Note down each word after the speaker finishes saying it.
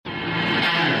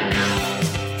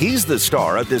He's the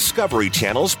star of Discovery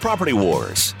Channel's Property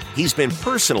Wars. He's been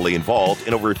personally involved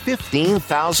in over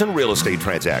 15,000 real estate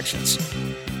transactions.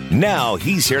 Now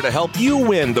he's here to help you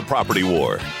win the property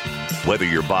war. Whether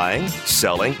you're buying,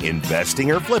 selling,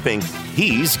 investing, or flipping,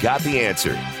 he's got the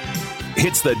answer.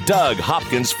 It's the Doug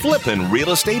Hopkins Flippin'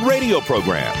 Real Estate Radio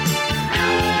Program.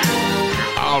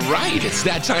 All right, it's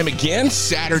that time again,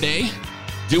 Saturday,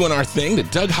 doing our thing, the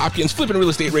Doug Hopkins Flippin' Real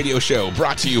Estate Radio Show,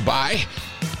 brought to you by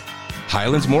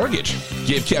Highlands Mortgage.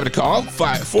 Give Kevin a call,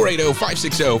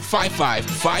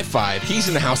 480-560-5555. He's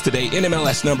in the house today,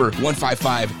 NMLS number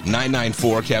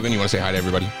 155994. Kevin, you want to say hi to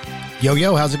everybody?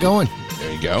 Yo, how's it going?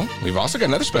 There you go. We've also got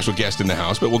another special guest in the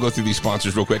house, but we'll go through these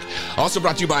sponsors real quick. Also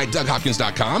brought to you by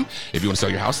DougHopkins.com. If you want to sell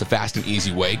your house the fast and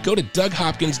easy way, go to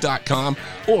DougHopkins.com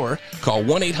or call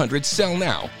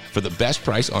 1-800-SELL-NOW for the best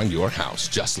price on your house,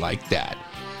 just like that.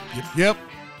 Yep.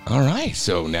 All right,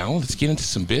 so now let's get into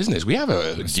some business. We have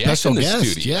a guest Special in the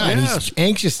guest, studio. yeah, and he's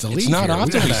anxious to leave. It's not here.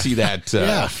 often we see that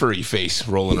furry face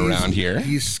rolling around here.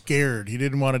 He's scared. He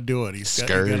didn't want to do it. He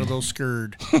got a little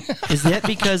scared. Is that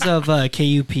because of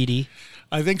KUPD?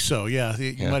 I think so, yeah.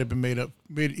 He might have been made up.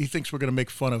 He thinks we're going to make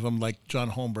fun of him like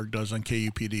John Holmberg does on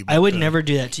KUPD. I would never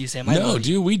do that to you, Sam. No,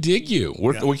 dude, we dig you.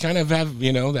 We kind of have,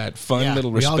 that fun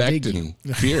little respect and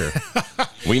fear.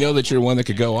 We know that you're one that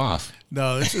could go off.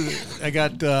 No, I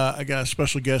got a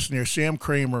special guest in here, Sam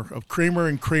Kramer of Kramer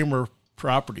and Kramer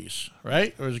Properties,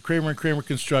 right? Or is it Kramer and Kramer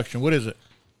Construction? What is it?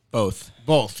 Both.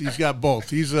 He's got both.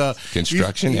 He's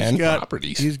construction and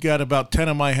properties. He's got about 10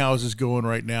 of my houses going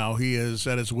right now. He is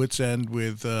at his wit's end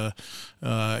with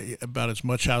about as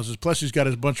much houses. Plus, he's got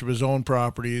a bunch of his own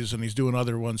properties, and he's doing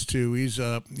other ones too. He's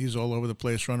all over the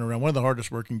place, running around. One of the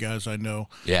hardest working guys I know.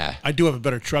 Yeah, I do have a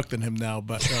better truck than him now,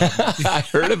 but I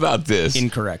heard about this.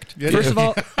 Incorrect. First of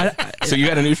all, so you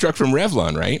got a new truck from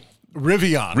Revlon, right?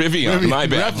 Rivian. My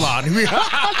bad.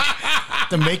 Revlon.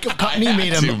 The makeup company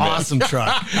made an awesome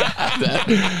truck.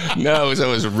 No, so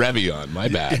it was Revion. My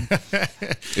bad.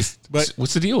 But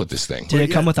what's the deal with this thing? Did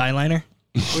it come with eyeliner?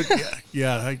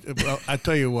 Yeah. I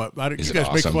tell you what. You guys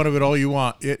awesome? make fun of it all you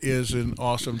want. It is an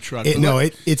awesome truck.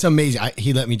 It's amazing.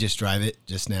 He let me just drive it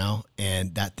just now,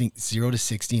 and that thing 0 to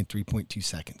 60 in 3.2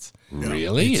 seconds.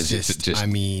 Really? It's Is it just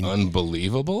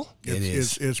unbelievable?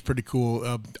 It's pretty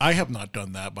cool. I have not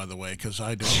done that, by the way, because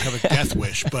I don't have a death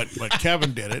wish, but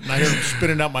Kevin did it, and I heard him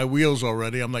spinning out my wheels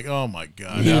already. I'm like, oh my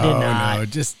God. He did not. No,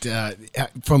 just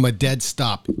from a dead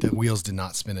stop, the wheels did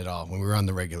not spin at all when we were on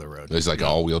the regular road. It's like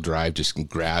all-wheel drive, just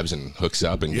grabs and hooks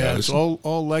up and yeah, goes. It's all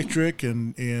electric,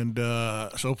 and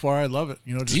so far I love it.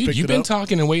 Just Dude, picked you've it been up.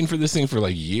 talking and waiting for this thing for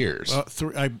like years.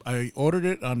 I ordered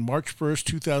it on March 1st,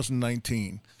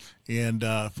 2019. And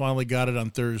finally got it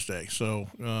on Thursday. So,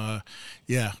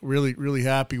 really, really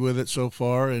happy with it so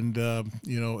far. And,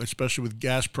 especially with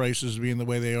gas prices being the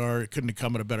way they are, it couldn't have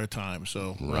come at a better time.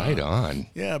 So, right on.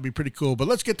 Yeah, it'd be pretty cool. But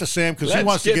let's get to Sam because he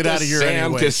wants to get out of here Sam,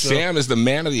 anyway. Because Sam is the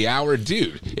man of the hour.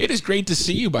 Dude, it is great to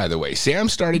see you, by the way. Sam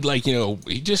started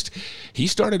he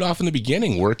started off in the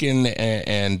beginning working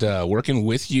and working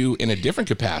with you in a different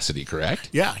capacity, correct?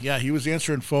 Yeah. He was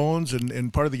answering phones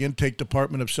and part of the intake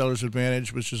department of Sellers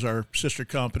Advantage, which is our sister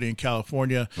company in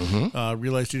California.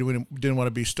 Realized he didn't want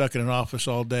to be stuck in an office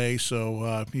all day,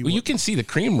 so you can see the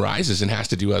cream rises and has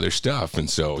to do other stuff, and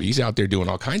so he's out there doing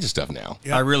all kinds of stuff now.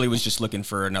 Yeah. I really was just looking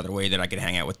for another way that I could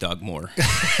hang out with Doug more.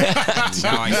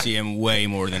 Now I see him way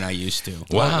more than I used to.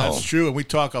 Wow, that's true, and we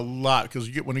talk a lot because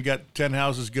when you got 10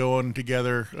 houses going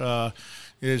together.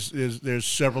 There's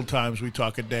several times we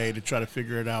talk a day to try to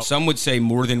figure it out. Some would say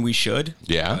more than we should.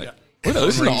 Yeah. We're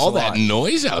listening to all that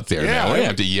noise out there now. We're going to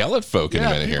have to yell at folk in a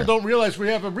minute here. People don't realize we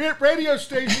have a radio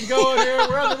station going here.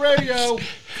 We're on the radio.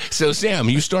 So, Sam,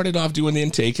 you started off doing the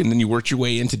intake, and then you worked your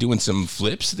way into doing some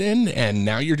flips then, and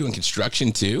now you're doing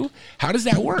construction too. How does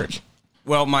that work?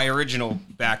 Well, my original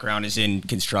background is in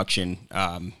construction.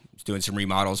 I was doing some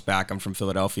remodels back. I'm from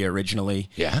Philadelphia originally.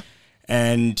 Yeah.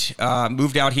 And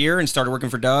moved out here and started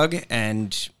working for Doug.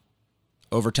 And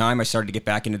over time, I started to get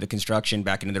back into the construction,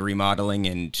 back into the remodeling,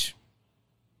 and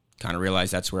kind of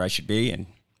realized that's where I should be. And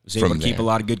was able to keep a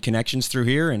lot of good connections through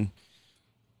here. And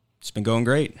it's been going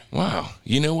great. Wow.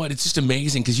 You know what? It's just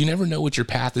amazing because you never know what your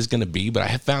path is going to be. But I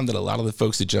have found that a lot of the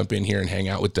folks that jump in here and hang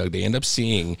out with Doug, they end up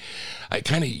seeing,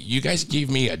 you guys gave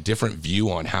me a different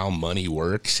view on how money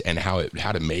works and how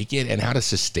to make it and how to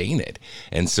sustain it.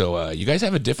 And so you guys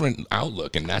have a different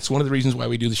outlook. And that's one of the reasons why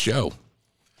we do the show.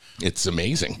 It's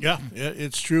amazing. Yeah,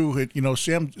 it's true.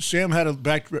 Sam had a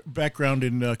background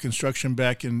in construction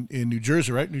back in New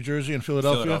Jersey, right? New Jersey and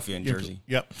Philadelphia. Philadelphia and Jersey.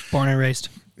 Yep. Born and raised.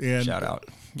 And shout out.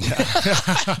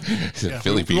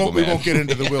 Philly we people, won't, man. we won't get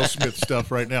into the Will Smith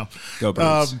stuff right now. Go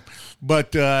Birds.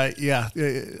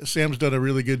 Sam's done a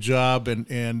really good job, and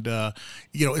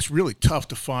it's really tough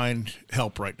to find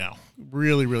help right now.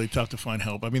 Really, really tough to find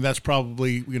help. I mean, that's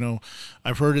probably,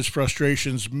 I've heard his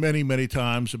frustrations many, many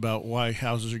times about why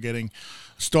houses are getting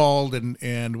stalled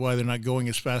and why they're not going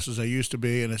as fast as they used to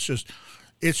be, and it's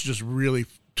just really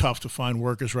tough to find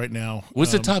workers right now.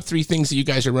 What's the top 3 things that you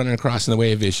guys are running across in the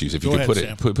way of issues? If you could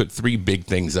ahead, put 3 big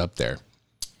things up there.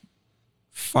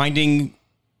 Finding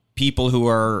people who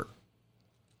are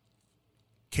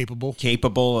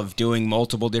capable of doing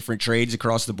multiple different trades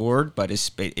across the board. But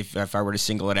if I were to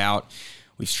single it out,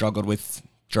 we've struggled with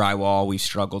drywall. We've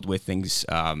struggled with things,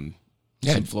 some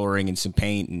flooring and some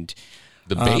paint. And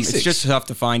the basics. It's just tough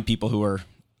to find people who are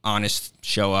honest,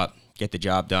 show up, get the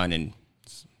job done, and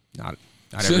not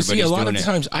everybody's a lot doing of it.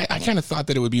 times I kind of thought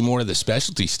that it would be more of the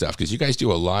specialty stuff because you guys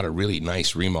do a lot of really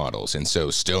nice remodels, and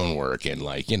so stonework and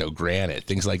granite,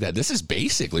 things like that. This is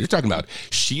basically, you're talking about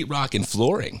sheetrock and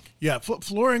flooring. Yeah,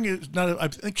 flooring is not. I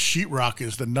think sheetrock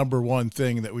is the number one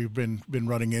thing that we've been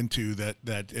running into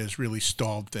that has really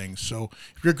stalled things. So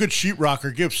if you're a good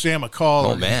sheetrocker, give Sam a call.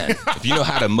 Oh man, if you know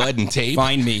how to mud and tape,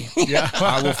 Find me. Yeah,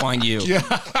 I will find you. Yeah.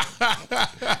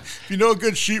 If you know a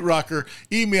good sheetrocker,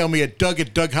 email me at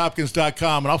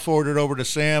doug@doughopkins.com and I'll forward it over to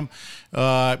Sam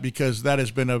because that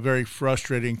has been a very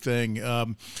frustrating thing.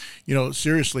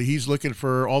 Seriously, he's looking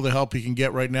for all the help he can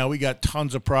get right now. We got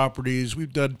tons of properties.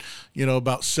 We've done,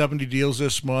 about 70 deals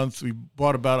this month. We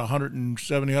bought about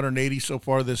 170, 180 so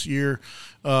far this year.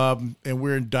 And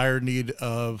we're in dire need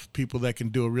of people that can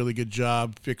do a really good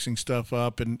job fixing stuff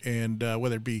up and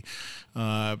whether it be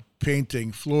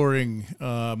painting, flooring,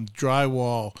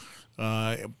 drywall,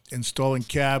 installing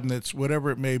cabinets,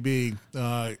 whatever it may be.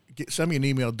 Send me an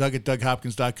email,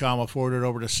 doug@doughopkins.com. I'll forward it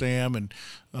over to Sam, and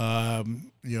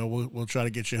we'll try to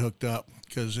get you hooked up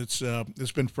because it's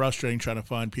been frustrating trying to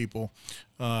find people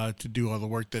to do all the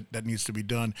work that needs to be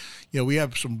done. We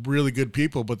have some really good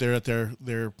people, but they're at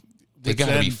their they got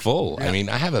to be full. Yeah. I mean,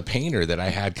 I have a painter that I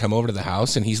had come over to the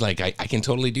house, and he's like, I can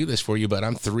totally do this for you, but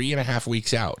I'm 3.5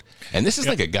 weeks out. And this is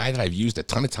like a guy that I've used a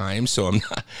ton of times, so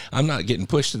I'm not getting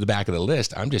pushed to the back of the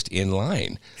list. I'm just in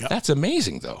line. Yep. That's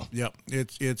amazing, though. Yep,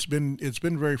 it's been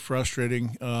very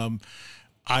frustrating.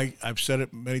 I've said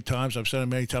it many times. I've said it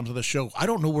many times on the show. I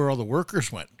don't know where all the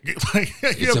workers went.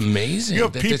 It's amazing. You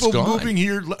have people moving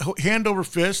here hand over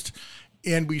fist,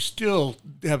 and we still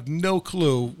have no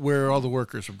clue where all the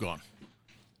workers have gone.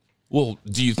 Well,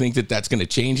 do you think that that's going to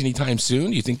change anytime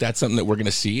soon? Do you think that's something that we're going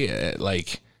to see? Are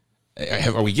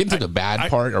we getting to the bad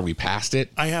part? Are we past it?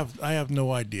 I have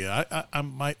no idea.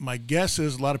 My guess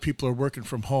is a lot of people are working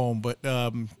from home, but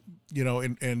and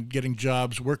getting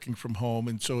jobs working from home,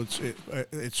 and so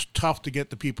it's tough to get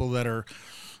the people that are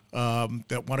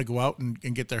that want to go out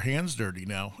and get their hands dirty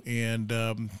now, and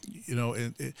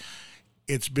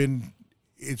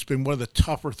it's been one of the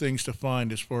tougher things to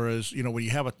find as far as, when you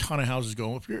have a ton of houses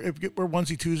going. If we're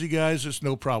onesie twosie guys, it's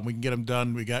no problem. We can get them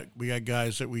done. We got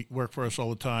guys that we work for us all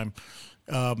the time.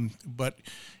 But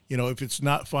if it's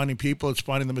not finding people, it's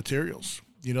finding the materials.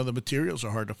 The materials are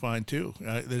hard to find too.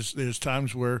 There's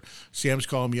times where Sam's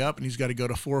calling me up and he's got to go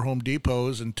to 4 Home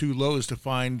Depots and 2 Lowe's to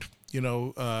find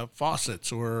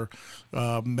faucets or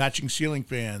matching ceiling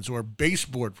fans or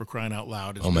baseboard, for crying out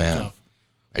loud. It's man. Tough.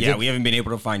 We haven't been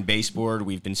able to find baseboard.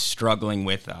 We've been struggling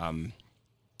with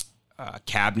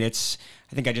cabinets.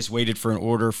 I think I just waited for an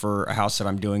order for a house that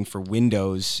I'm doing for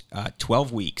windows,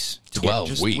 12 weeks.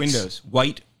 12 weeks. Windows,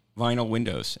 white vinyl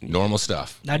windows. Normal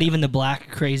stuff. Not even the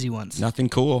black crazy ones. Nothing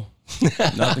cool.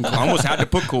 Nothing cool. I almost had to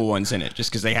put cool ones in it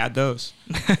just because they had those.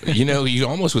 You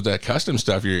almost, with that custom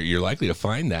stuff, you're likely to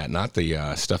find that, not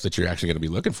the stuff that you're actually going to be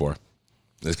looking for.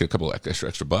 Let's get a couple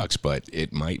extra bucks, but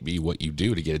it might be what you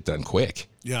do to get it done quick.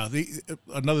 Yeah,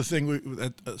 another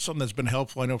thing, something that's been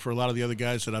helpful, I know, for a lot of the other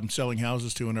guys that I'm selling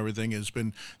houses to and everything, has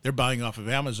been they're buying off of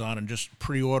Amazon and just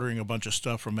pre-ordering a bunch of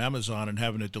stuff from Amazon and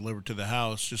having it delivered to the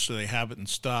house just so they have it in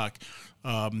stock.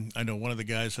 I know one of the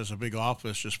guys has a big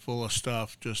office just full of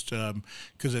stuff, just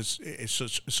because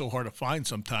it's so hard to find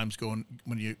sometimes going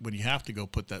when you have to go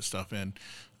put that stuff in.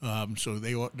 So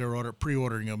they're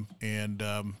pre-ordering them and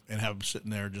have them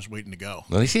sitting there just waiting to go.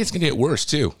 Well, they say it's going to get worse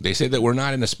too. They say that we're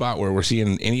not in a spot where we're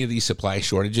seeing any of these supply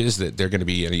shortages that they're going to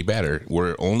be any better.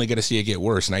 We're only going to see it get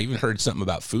worse. And I even heard something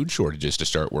about food shortages to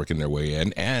start working their way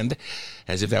in. And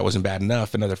as if that wasn't bad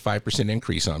enough, another 5%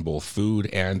 increase on both food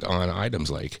and on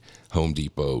items like Home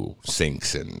Depot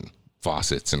sinks and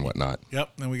faucets and whatnot.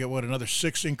 Yep. And we got another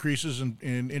 6 increases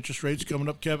in interest rates coming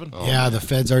up, Kevin? Yeah, the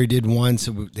Feds already did 1,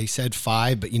 so they said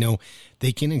 5, but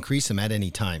they can increase them at any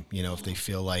time, if they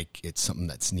feel like it's something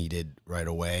that's needed right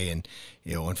away. And,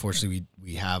 unfortunately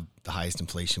we have the highest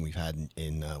inflation we've had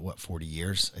in 40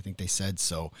 years, I think they said.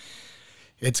 So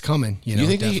it's coming, You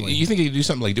think definitely. you think they could do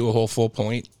something like do a whole full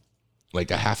point, like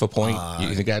a half a point?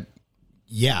 You think that?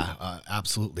 Yeah,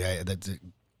 absolutely.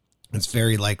 It's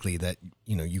very likely that,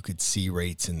 you could see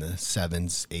rates in the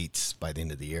 7s, 8s by the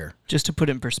end of the year. Just to put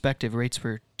it in perspective, rates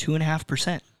were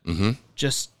 2.5%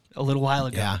 just a little while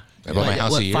ago. Yeah. I bought my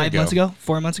house a year 5 months ago?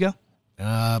 4 months ago?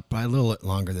 Probably a little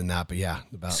longer than that, but yeah.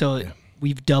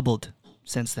 We've doubled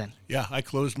since then. Yeah, I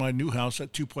closed my new house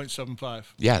at 2.75.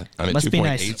 Yeah, I'm at Must be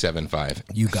nice. 2.875.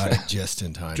 You got it just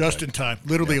in time. Just in time.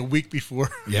 Literally a week before.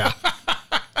 Yeah.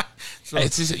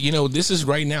 It's just, this is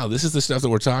right now. This is the stuff that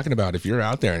we're talking about. If you're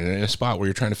out there and in a spot where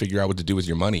you're trying to figure out what to do with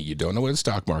your money, you don't know where the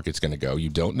stock market's going to go. You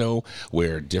don't know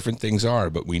where different things are,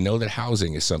 but we know that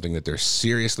housing is something that they're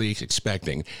seriously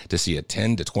expecting to see a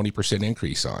 10 to 20%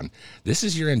 increase on. This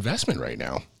is your investment right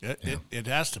now. It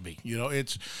has to be.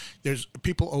 There's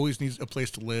people always need a place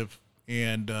to live.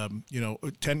 And,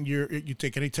 10-year, you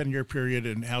take any 10-year period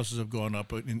and houses have gone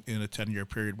up in a 10-year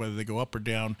period, whether they go up or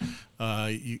down,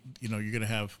 you're going to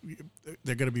have,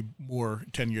 they're going to be more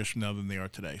 10 years from now than they are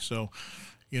today. So,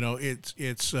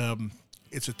 it's a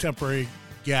temporary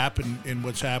gap in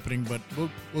what's happening, but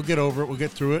we'll get over it. We'll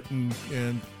get through it and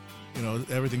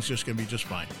everything's just going to be just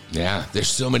fine. Yeah, there's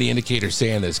so many indicators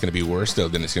saying that it's going to be worse, though,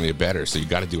 than it's going to get better. So you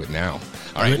got to do it now.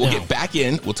 All right, we'll get back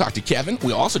in. We'll talk to Kevin.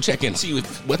 We'll also check in and see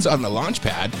what's on the launch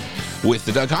pad with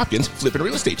the Doug Hopkins Flippin'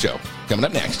 Real Estate Show. Coming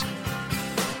up next.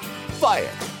 Buy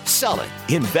it, sell it,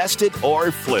 invest it, or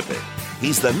flip it.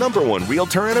 He's the #1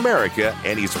 realtor in America,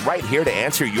 and he's right here to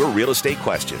answer your real estate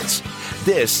questions.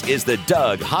 This is the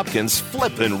Doug Hopkins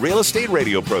Flippin' Real Estate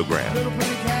Radio Program. Little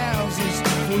pretty houses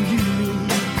for you.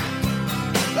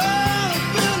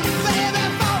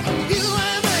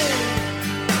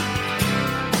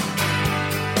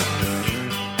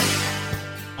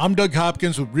 I'm Doug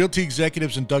Hopkins with Realty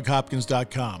Executives and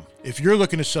DougHopkins.com. If you're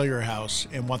looking to sell your house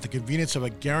and want the convenience of a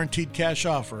guaranteed cash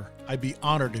offer, I'd be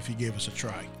honored if you gave us a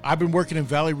try. I've been working in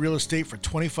Valley Real Estate for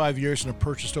 25 years and have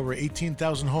purchased over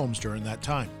 18,000 homes during that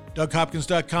time.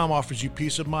 DougHopkins.com offers you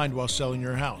peace of mind while selling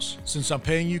your house. Since I'm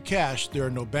paying you cash, there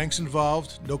are no banks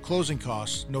involved, no closing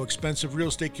costs, no expensive real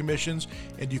estate commissions,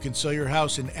 and you can sell your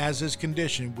house in as-is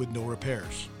condition with no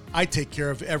repairs. I take care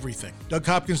of everything.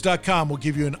 DougHopkins.com will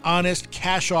give you an honest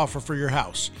cash offer for your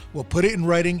house. We'll put it in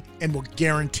writing and we'll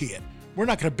guarantee it. We're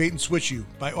not going to bait and switch you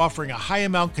by offering a high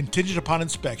amount contingent upon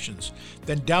inspections.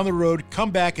 Then down the road,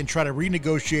 come back and try to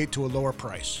renegotiate to a lower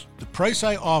price. The price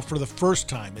I offer the first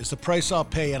time is the price I'll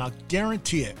pay, and I'll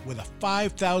guarantee it with a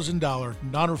 $5,000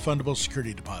 non-refundable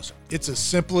security deposit. It's as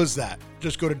simple as that.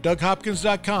 Just go to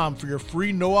DougHopkins.com for your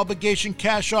free no-obligation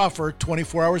cash offer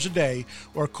 24 hours a day,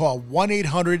 or call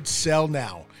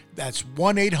 1-800-SELL-NOW. That's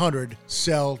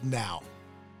 1-800-SELL-NOW.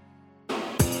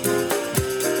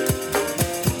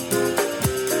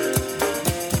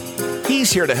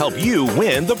 He's here to help you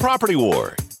win the property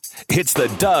war. It's the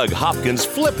Doug Hopkins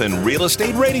Flippin' Real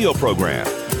Estate Radio Program.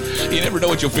 You never know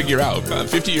what you'll figure out.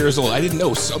 50 years old, I didn't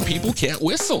know some people can't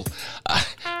whistle.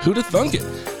 Who'd have thunk it?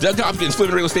 Doug Hopkins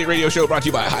Flippin' Real Estate Radio Show brought to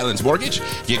you by Highlands Mortgage.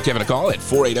 Give Kevin a call at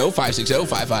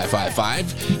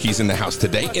 480-560-5555. He's in the house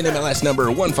today. NMLS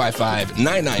number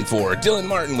 155994. Dylan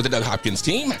Martin with the Doug Hopkins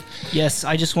team. Yes,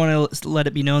 I just want to let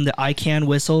it be known that I can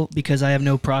whistle because I have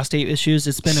no prostate issues.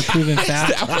 It's been a proven fact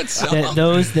that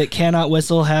those that cannot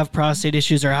whistle have prostate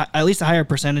issues, or at least a higher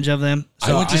percentage of them.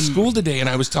 So I went to school today and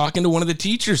I was talking to one of the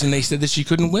teachers and they said that she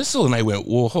couldn't whistle. And I went,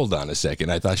 well, hold on a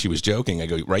second. I thought she was joking. I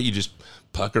go, right, you just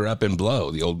pucker up and blow,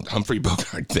 the old Humphrey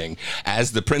Bogart thing,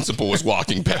 as the principal was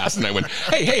walking past. And I went,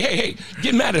 hey,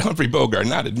 get mad at Humphrey Bogart,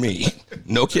 not at me.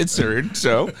 No kids heard,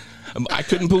 so I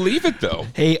couldn't believe it, though.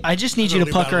 Hey, I just need you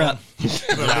to pucker up.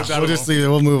 We'll just leave it.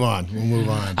 We'll move on.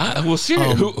 Well,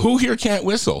 seriously, who here can't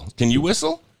whistle? Can you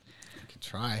whistle? I can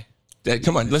try.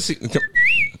 Come on, let's see.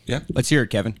 Yeah, Let's hear it,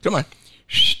 Kevin. come on.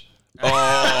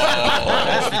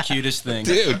 That's the cutest thing.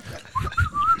 Dude.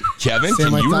 Kevin, Sam,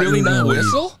 can I you thought really you were not gonna leave.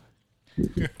 whistle?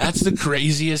 That's the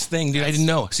craziest thing, dude. I didn't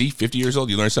know. See, 50 years old,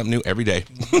 you learn something new every day.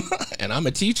 And I'm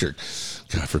a teacher.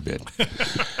 God forbid.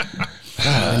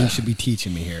 And you should be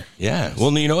teaching me here. Yeah.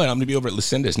 Well, you know what? I'm going to be over at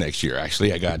Lucinda's next year,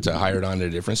 actually. I got hired on at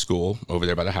a different school over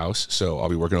there by the house. So I'll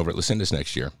be working over at Lucinda's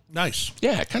next year. Nice.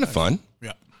 Yeah, kind of fun.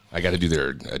 Yeah. I got to do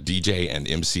their DJ and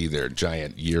MC their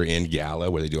giant year-end gala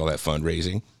where they do all that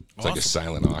fundraising. It's like a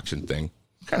silent auction thing.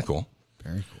 Kind of cool.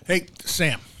 Very cool. Hey,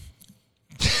 Sam,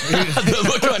 The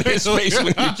look on his face when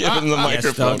you give him the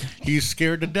microphone. Doug. He's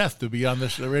scared to death to be on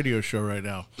this radio show right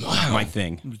now. My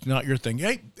thing. It's not your thing.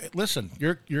 Hey, listen,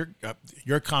 you're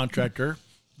a contractor.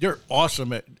 You're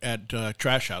awesome at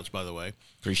trash house, by the way.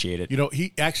 Appreciate it. You know,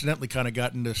 he accidentally kind of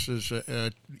got in this.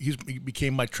 He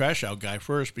became my trash out guy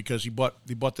first because he bought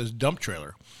this dump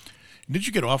trailer. Did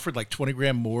you get offered like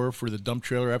 $20,000 more for the dump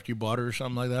trailer after you bought it or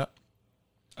something like that?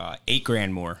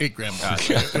 $8,000 more. $8,000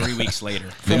 more. 3 weeks later.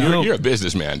 Then you're a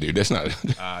businessman, dude. That's not.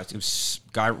 It was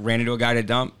guy ran into a guy to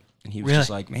dump, and he was Really? just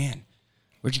like, "Man,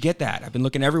 where'd you get that? I've been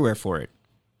looking everywhere for it."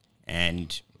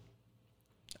 And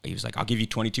he was like, "I'll give you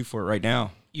 22 for it right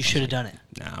now." You should have done it.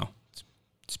 No,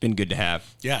 it's been good to have.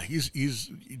 Yeah, you're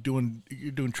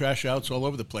doing trash outs all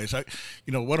over the place.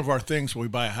 One of our things when we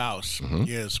buy a house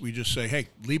is we just say, hey,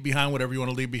 leave behind whatever you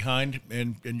want to leave behind,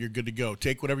 and you're good to go.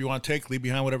 Take whatever you want to take, leave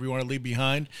behind whatever you want to leave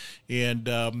behind, and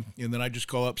then I just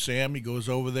call up Sam. He goes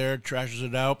over there, trashes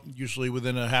it out, usually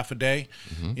within a half a day,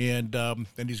 and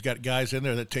he's got guys in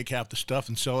there that take half the stuff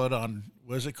and sell it on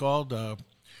what is it called?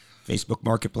 Facebook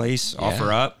Marketplace,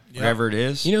 offer up, whatever it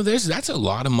is. You know, that's a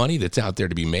lot of money that's out there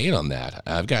to be made on that.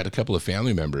 I've got a couple of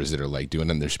family members that are like doing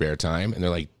it in their spare time, and they're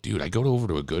like, dude, I go over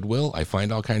to a Goodwill, I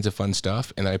find all kinds of fun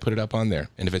stuff, and I put it up on there.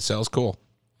 And if it sells, cool.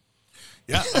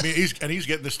 Yeah, I mean, he's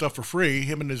getting this stuff for free,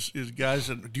 him and his guys.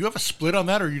 And do you have a split on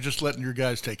that, or are you just letting your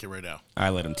guys take it right now? I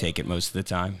let him take it most of the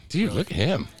time. Dude, look at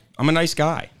him. I'm a nice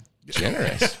guy.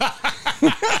 Generous.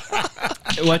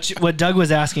 What Doug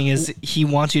was asking is he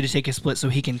wants you to take a split so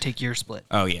he can take your split.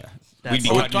 Oh, yeah. That's- We'd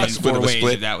be Oh, cutting it in split 4 of a ways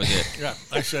split. if that was it. Yeah,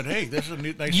 I said, hey, this is a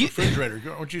nice refrigerator.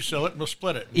 Why don't you sell it and we'll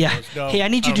split it? He Yeah. goes, "No, Hey, I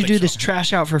need you don't to think do so." this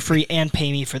trash out for free and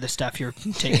pay me for the stuff you're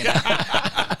taking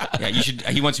out. Yeah, you should.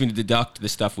 He wants me to deduct the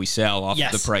stuff we sell off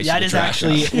Yes, the price. that of the is trash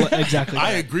actually house. exactly.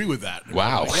 I Right. agree with that.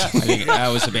 Wow. I think that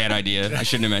was a bad idea. I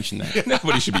shouldn't have mentioned that.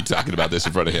 Nobody should be talking about this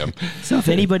in front of him. So if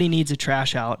anybody needs a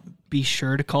trash out, be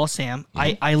sure to call Sam.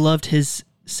 I loved his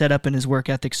setup and his work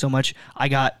ethic so much. I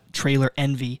got trailer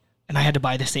envy, and I had to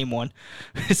buy the same one.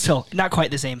 So not quite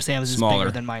the same. Sam's is Smaller.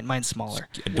 bigger than mine. Mine's smaller.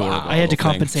 Adorable. I had to little thing.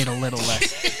 compensate a little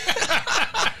less.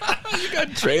 You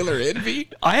got trailer envy?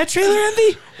 I had trailer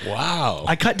envy. Wow.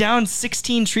 I cut down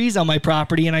 16 trees on my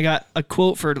property, and I got a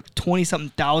quote for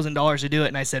 $20-something thousand to do it.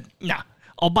 And I said, nah,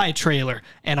 I'll buy a trailer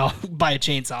and I'll buy a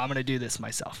chainsaw. I'm going to do this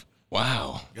myself.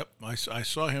 Wow. Yep, I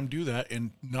saw him do that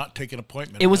and not take an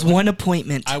appointment. It was one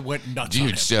appointment. I went nuts on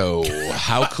Dude, it. so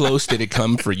how close did it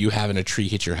come for you having a tree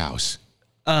hit your house?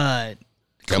 Come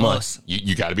Close. on.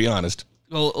 You got to be honest.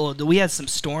 Well, we had some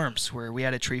storms where we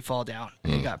had a tree fall down,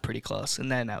 and Hmm. it got pretty close.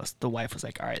 And then the wife was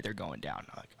like, all right, they're going down.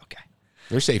 I'm like, okay.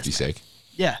 For safety's sake.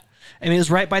 Yeah. I mean, it was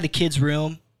right by the kids'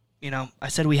 room. You know, I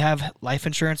said we have life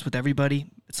insurance with everybody.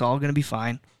 It's all going to be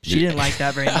fine. She didn't like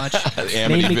that very much.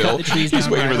 Made me cut the trees He's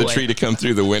down waiting right for the away. tree to come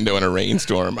through the window in a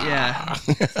rainstorm. Yeah.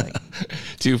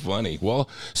 Too funny. Well,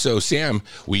 so Sam,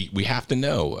 we have to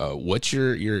know what's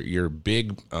your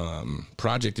big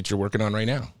project that you're working on right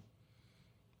now?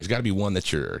 There's got to be one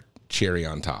that's your cherry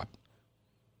on top.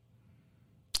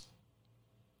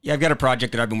 Yeah, I've got a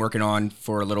project that I've been working on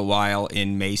for a little while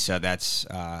in Mesa. That's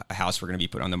a house we're going to be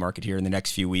putting on the market here in the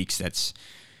next few weeks. That's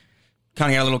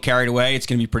kind of got a little carried away. It's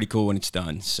going to be pretty cool when it's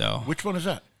done. So Which one is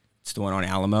that? it's the one on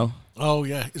Alamo. Oh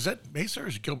yeah, is that Mesa or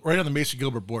is it right on the Mesa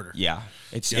Gilbert border? Yeah,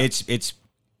 it's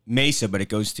Mesa, but it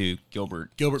goes to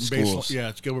Gilbert Gilbert and schools. Baseline. Yeah,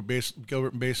 it's Gilbert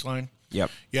and Baseline. Yep.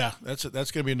 Yeah, that's going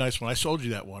to be a nice one. I sold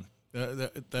you that one.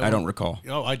 That I don't one- recall.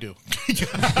 Oh, I do.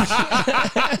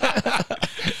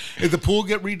 Did the pool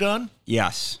get redone?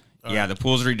 Yes. Yeah, the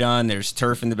pool's redone. There's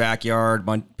turf in the backyard,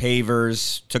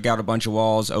 pavers, took out a bunch of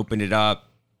walls, opened it up.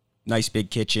 Nice big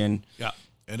kitchen. Yeah,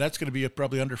 and that's going to be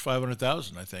probably under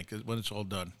 500,000, I think, when it's all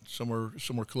done. Somewhere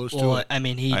close to Well, it. I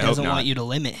mean, he I hope doesn't not. want you to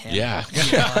limit him. Yeah.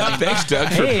 Thanks, Doug,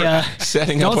 for Hey,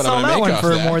 setting up don't what I'm sell going to that make one off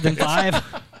for that. more than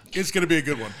 5. It's going to be a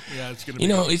good one. Yeah, it's going to be. You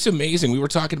know, it's amazing. We were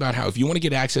talking about how if you want to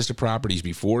get access to properties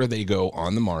before they go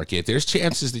on the market, there's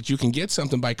chances that you can get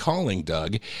something by calling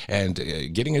Doug and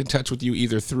getting in touch with you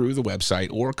either through the website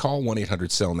or call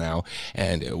 1-800-SELL-NOW.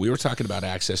 And we were talking about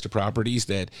access to properties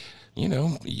that, you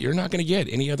know, you're not going to get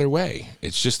any other way.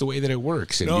 It's just the way that it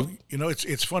works. And No,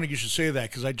 it's funny you should say that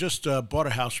because I just bought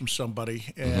a house from somebody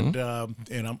and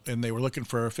and they were looking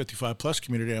for a 55+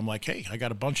 community. I'm like, hey, I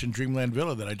got a bunch in Dreamland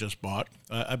Villa that I just bought.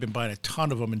 I've been buying a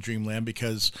ton of them in Dreamland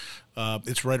because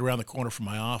it's right around the corner from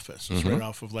my office. It's right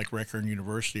off of like Rackhurst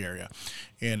University area,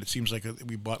 and it seems like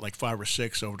we bought like 5 or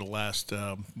 6 over the last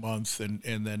month, and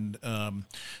then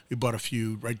we bought a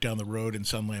few right down the road in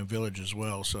Sunland Village as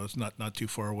well. So it's not too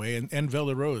far away, and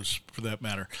Velde Rose for that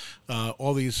matter.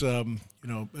 All these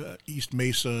East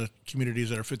Mesa communities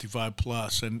that are 55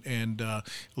 plus, and a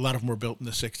lot of them were built in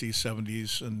the 60s,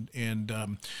 70s, and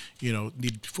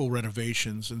need full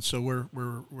renovations. And so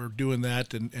we're doing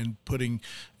that and putting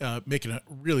making a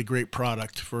really great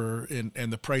product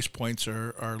and the price points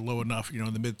are low enough,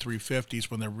 in the mid 350s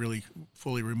when they're really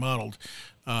fully remodeled,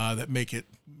 that make it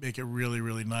really,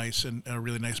 really nice and a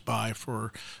really nice buy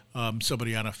for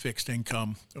somebody on a fixed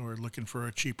income or looking for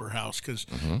a cheaper house. Because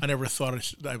I never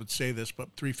thought I would say this,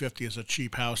 but $350 is a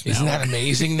cheap house now. Isn't that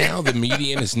amazing now? The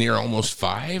median is near almost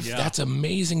 $5. Yeah. That's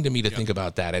amazing to me to think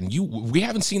about that. And we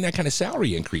haven't seen that kind of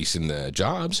salary increase in the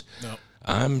jobs. No.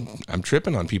 I'm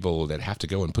tripping on people that have to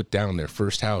go and put down their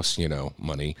first house,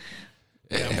 money.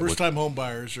 Yeah, first-time home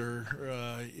buyers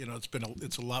are,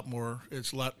 it's a lot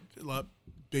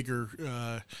bigger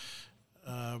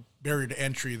barrier to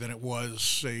entry than it was,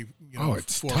 say,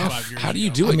 it's 4 tough. or 5 years How do you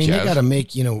ago. do it, I mean, Jeff? you got to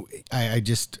make, I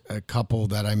just, a couple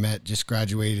that I met just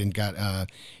graduated and got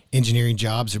engineering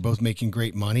jobs. They're both making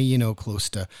great money, close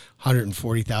to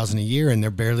 $140,000 a year, and they're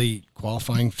barely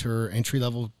qualifying for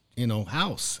entry-level,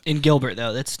 house. In Gilbert,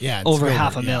 though, that's It's over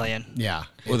Gilbert, $500,000. Yeah.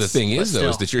 Well, the thing is, though, still.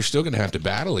 is that you're still going to have to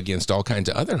battle against all kinds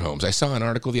of other homes. I saw an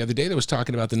article the other day that was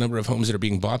talking about the number of homes that are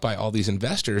being bought by all these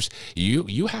investors.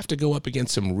 You have to go up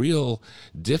against some real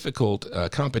difficult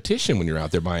competition when you're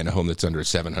out there buying a home that's under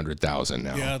 $700,000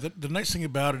 now. Yeah, the nice thing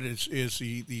about it is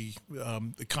the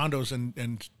condos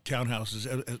and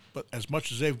townhouses, but as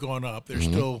much as they've gone up, they're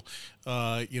still,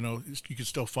 you can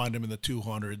still find them in the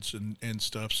 200s and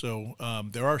stuff. So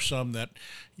there are some that,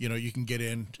 you can get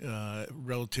in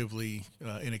relatively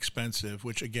inexpensive,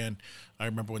 which again, I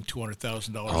remember when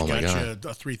 $200,000 got you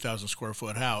a 3,000 square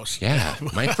foot house. Yeah,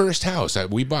 my first house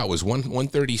we bought was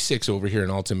 136 over here in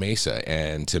Alta Mesa,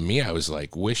 and to me, I was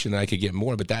like wishing I could get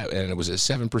more, but it was a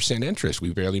 7% interest.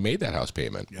 We barely made that house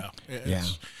payment. Yeah,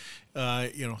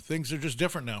 things are just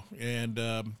different now, and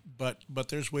but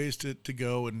there's ways to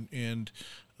go and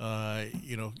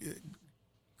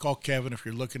call Kevin if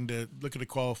you're looking to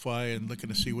qualify and looking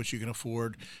to see what you can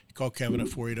afford. Call Kevin at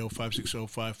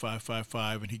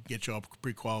 480-560-5555, and he can get you all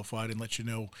pre-qualified and let you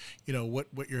know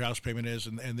what your house payment is,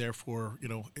 and therefore,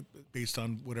 based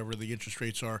on whatever the interest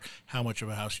rates are, how much of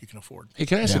a house you can afford. Hey,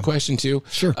 can I ask a question too?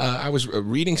 Sure. I was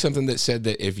reading something that said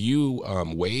that if you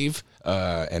waive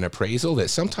an appraisal, that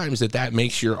sometimes that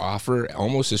makes your offer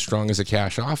almost as strong as a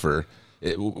cash offer.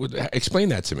 Explain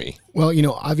that to me. Well,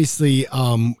 obviously,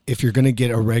 if you're going to get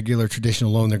a regular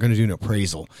traditional loan, they're going to do an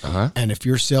appraisal. And if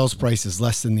your sales price is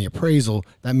less than the appraisal,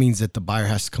 that means that the buyer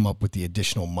has to come up with the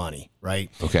additional money, right?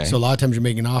 Okay. So a lot of times you're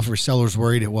making an offer, seller's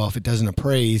worried that, well, if it doesn't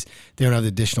appraise, they don't have the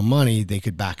additional money, they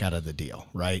could back out of the deal,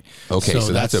 right? Okay,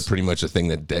 so that's a pretty much a thing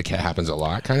that happens a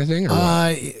lot kind of thing? Or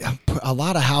a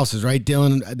lot of houses, right,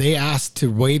 Dylan? They ask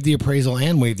to waive the appraisal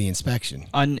and waive the inspection.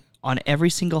 On every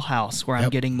single house where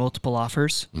I'm getting multiple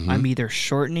offers, I'm either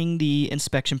shortening the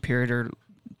inspection period or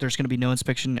there's going to be no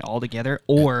inspection altogether,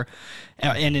 or,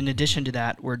 and in addition to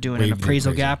that, we're doing an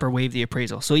appraisal gap or waive the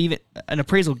appraisal. So even an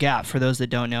appraisal gap, for those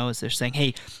that don't know, is they're saying,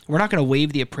 hey, we're not going to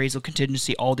waive the appraisal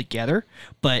contingency altogether,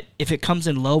 but if it comes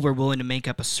in low, we're willing to make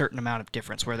up a certain amount of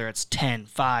difference, whether it's 10,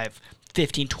 5,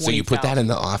 15, 20. So you put that in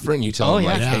the offer and you tell them,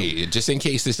 yeah. hey, just in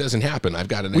case this doesn't happen, I've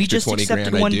got an We extra just 20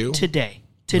 accepted grand one I do. today.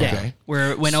 Okay.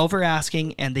 Where it went over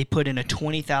asking, and they put in a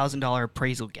 $20,000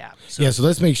 appraisal gap. So, So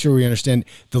let's make sure we understand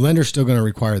the lender's still going to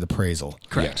require the appraisal.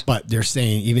 Correct. But they're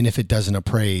saying even if it doesn't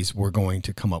appraise, we're going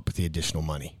to come up with the additional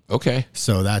money. Okay.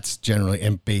 So that's generally,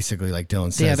 and basically, like Dylan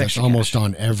They says, have that's extra almost cash.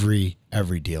 on every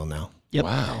deal now. Yep.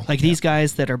 Wow. Like these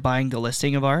guys that are buying the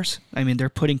listing of ours, I mean, they're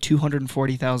putting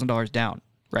 $240,000 down,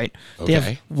 right? They Okay.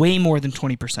 have way more than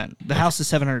 20%. The house is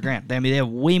 $700,000. I mean, they have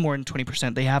way more than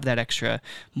 20%. They have that extra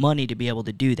money to be able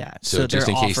to do that. So just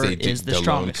their in case offer is the the loan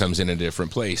strongest. comes in a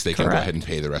different place, they can go Correct. ahead and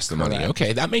pay the rest of the money. Correct.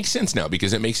 Okay, that makes sense now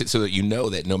because it makes it so that you know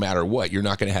that no matter what, you're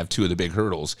not going to have two of the big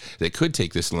hurdles that could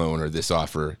take this loan or this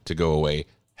offer to go away,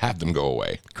 have them go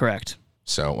away. Correct.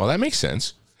 So, well, that makes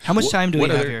sense. How much time do we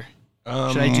what have other- here?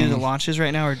 Should I do the launches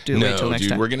right now or do it wait till No, next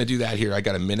dude, time? we're going to do that here. I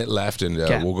got a minute left, and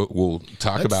Okay. we'll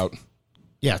talk about.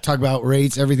 Yeah, talk about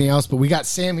rates, everything else. But we got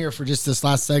Sam here for just this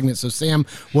last segment. So, Sam,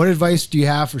 what advice do you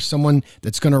have for someone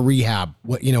that's going to rehab?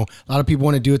 What a lot of people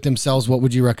want to do it themselves. What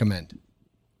would you recommend?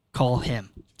 Call him.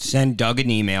 Send Doug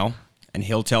an email and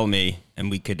he'll tell me,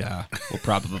 and we'll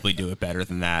probably do it better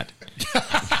than that.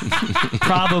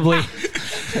 Probably.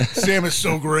 Sam is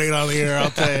so great on the air, I'll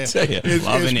tell you.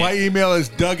 My email is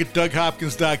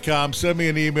doug@doughopkins.com. Send me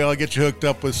an email. I'll get you hooked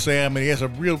up with Sam, and he has a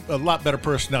lot better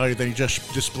personality than he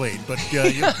just displayed. But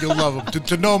you'll love him.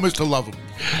 To know him is to love him.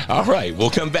 All right, we'll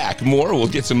come back. More. We'll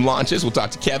get some launches. We'll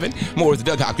talk to Kevin. More with the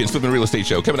Doug Hopkins Flipping Real Estate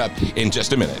Show coming up in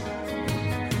just a minute.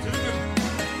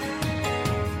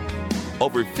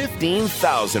 Over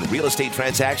 15,000 real estate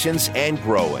transactions and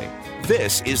growing.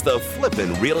 This is the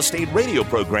Flippin' Real Estate Radio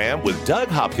program with Doug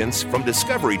Hopkins from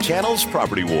Discovery Channel's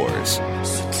Property Wars.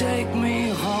 So take me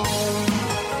home.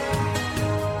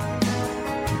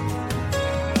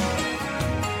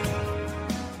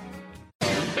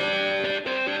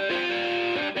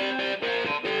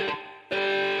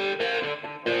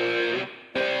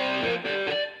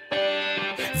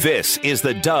 This is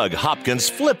the Doug Hopkins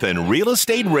Flippin' Real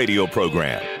Estate Radio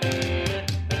program.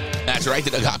 That's right, the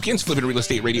Doug Hopkins Flippin' Real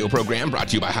Estate Radio program brought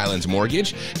to you by Highlands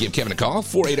Mortgage. Give Kevin a call,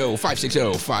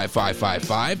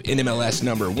 480-560-5555, NMLS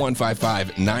number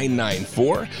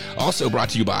 155994. Also brought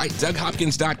to you by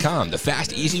DougHopkins.com, the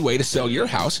fast, easy way to sell your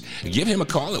house. Give him a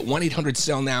call at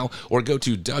 1-800-SELL-NOW or go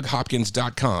to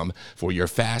DougHopkins.com for your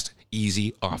fast,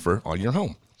 easy offer on your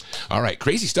home. All right,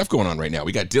 crazy stuff going on right now.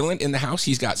 We got Dylan in the house.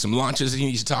 He's got some launches that he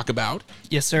needs to talk about.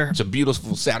 Yes, sir. It's a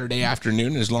beautiful Saturday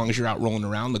afternoon, and as long as you're out rolling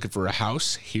around looking for a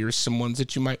house, here's some ones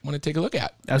that you might want to take a look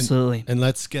at. Absolutely. And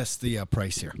let's guess the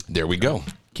price here. There we go.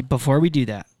 Okay, before we do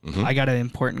that, I got an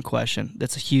important question.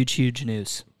 That's a huge, huge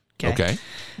news. Okay.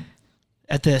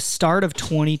 At the start of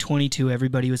 2022,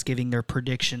 everybody was giving their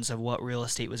predictions of what real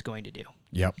estate was going to do.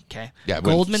 Yep. Okay. Yeah, it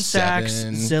went Goldman Sachs,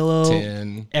 7, Zillow,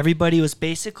 10. everybody was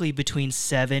basically between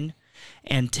 7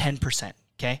 and 10%.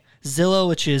 Okay. Zillow,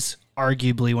 which is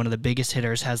arguably one of the biggest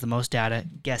hitters, has the most data,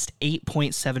 guessed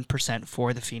 8.7%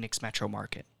 for the Phoenix metro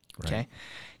market. Okay. Right.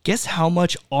 Guess how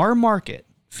much our market,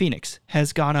 Phoenix,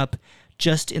 has gone up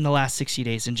just in the last 60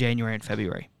 days in January and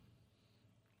February?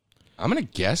 I'm going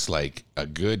to guess like a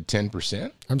good 10%.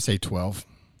 I'm going to say 12.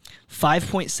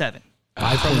 5.7.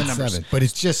 5.7. But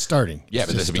it's just starting. Yeah,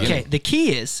 but that's the beginning. Okay, the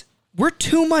key is we're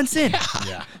 2 months in.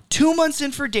 Yeah. 2 months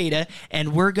in for data,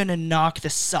 and we're going to knock the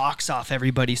socks off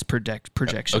everybody's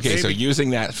projections. Okay, so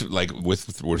using that like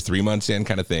we're 3 months in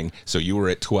kind of thing. So you were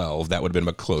at 12. That would have been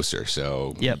much closer.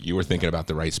 So Yep. you were thinking about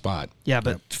the right spot. Yeah,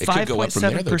 but It could go up from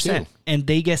there, though, 5.7%, too. and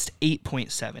they guessed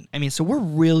 8.7. I mean, so we're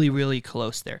really, really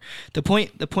close there. The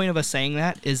point of us saying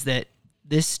that is that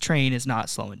this train is not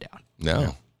slowing down.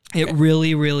 No. It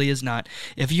really, really is not.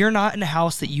 If you're not in a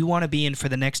house that you want to be in for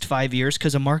the next 5 years,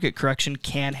 because a market correction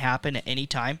can happen at any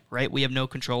time, right? We have no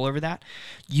control over that.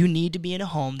 You need to be in a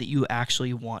home that you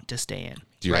actually want to stay in.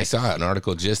 Dude, I saw an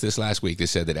article just this last week that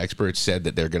said that experts said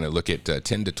that they're going to look at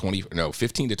 15 to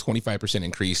 25%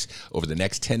 increase over the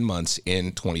next 10 months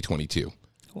in 2022.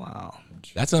 Wow.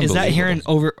 That's Is unbelievable. that here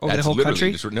over That's the whole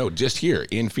literally country? just here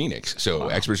in Phoenix. So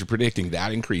experts are predicting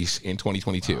that increase in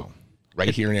 2022.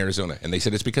 Right here in Arizona. And they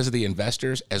said it's because of the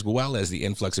investors as well as the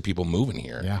influx of people moving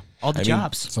here. Yeah. All the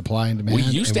jobs. Supply and demand. We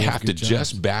used and to we have to good jobs.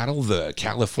 just battle the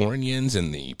Californians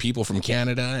and the people from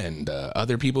Canada and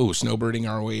other people who are snowbirding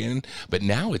our way in. But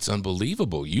now it's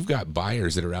unbelievable. You've got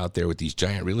buyers that are out there with these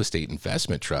giant real estate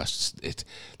investment trusts.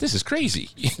 This is crazy.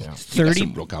 You got 30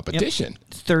 some real competition.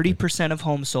 30% of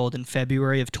homes sold in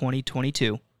February of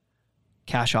 2022.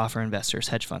 Cash offer investors,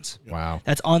 hedge funds. Wow.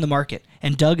 That's on the market.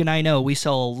 And Doug and I know we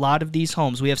sell a lot of these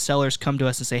homes. We have sellers come to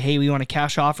us and say, hey, we want a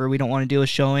cash offer. We don't want to deal with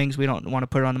showings. We don't want to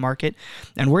put it on the market.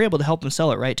 And we're able to help them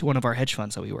sell it right to one of our hedge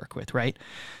funds that we work with, right?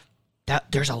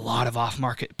 There's a lot of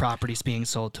off-market properties being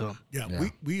sold to them. Yeah.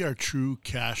 We are true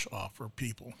cash offer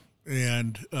people.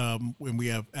 And when we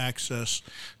have access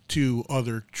to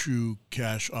other true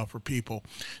cash offer people,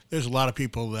 there's a lot of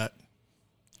people that,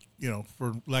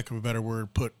 for lack of a better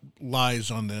word, put lies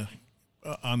on their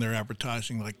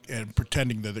advertising, and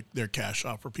pretending that they're cash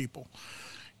offer people.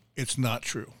 It's not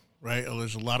true, right?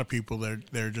 There's a lot of people that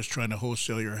they're just trying to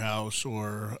wholesale your house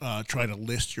or trying to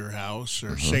list your house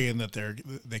or saying that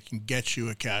they can get you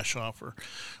a cash offer.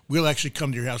 We'll actually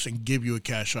come to your house and give you a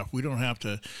cash offer. We don't have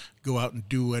to go out and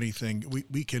do anything.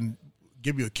 We can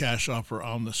give you a cash offer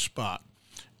on the spot.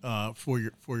 For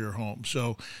your home,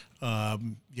 so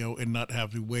and not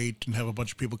have to wait and have a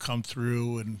bunch of people come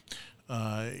through, and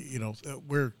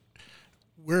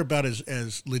we're about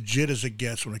as legit as it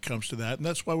gets when it comes to that, and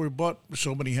that's why we bought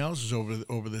so many houses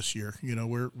over this year.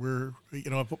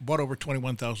 I've bought over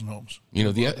 21,000 homes.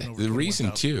 The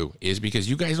reason too is because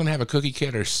you guys don't have a cookie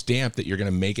cutter stamp that you're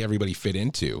going to make everybody fit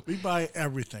into. We buy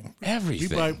everything.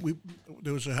 Everything.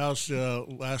 There was a house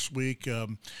last week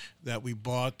that we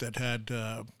bought that had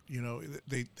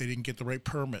they didn't get the right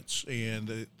permits,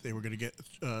 and they were going to get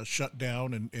shut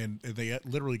down, and they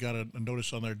literally got a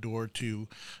notice on their door to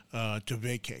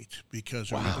vacate because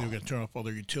they were going to turn off all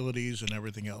their utilities and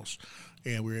everything else.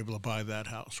 And we were able to buy that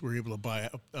house. We were able to buy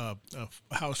a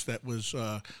house that was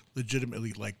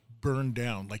legitimately like burned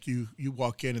down. Like you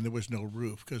walk in and there was no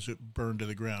roof because it burned to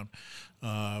the ground.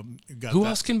 Who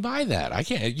else can buy that? I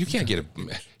can't. You can't get a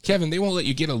Kevin. They won't let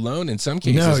you get a loan in some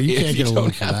cases. No, you can't get a loan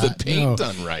don't for have that. the paint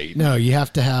done right. No, you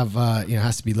have to have. It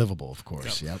has to be livable, of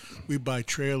course. Yep. We buy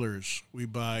trailers. We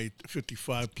buy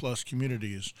 55 plus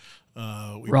communities.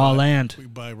 Raw land. We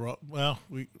buy raw. Well,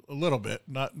 a little bit,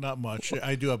 not much.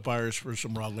 I do have buyers for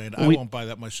some raw land. I won't buy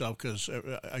that myself because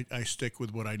I stick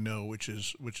with what I know, which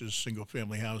is single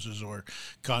family houses or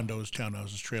condos,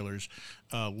 townhouses, trailers.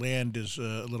 Land is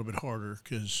a little bit harder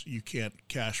because you can't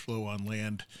cash flow on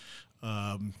land.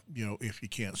 If you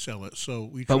can't sell it. So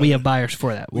we have buyers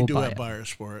for that. We do have buyers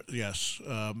for it. Yes.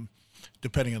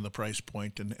 Depending on the price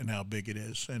point and how big it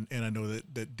is. And I know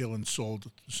that Dylan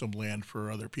sold some land for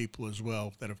other people as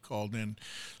well that have called in.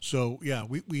 So, yeah,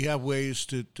 we have ways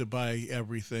to buy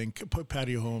everything,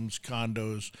 patio homes,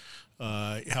 condos,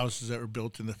 houses that were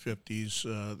built in the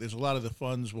 50s. There's a lot of the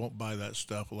funds won't buy that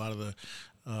stuff. A lot of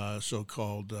the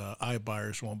so-called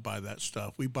iBuyers won't buy that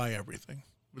stuff. We buy everything,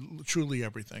 truly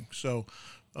everything. So,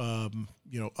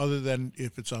 other than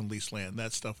if it's on leased land,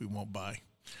 that stuff we won't buy.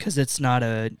 Because it's not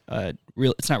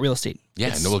it's not real estate. Yeah,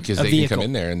 it's no, because a they vehicle. can come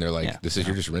in there and they're like,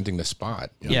 you're just renting the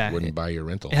spot. You wouldn't buy your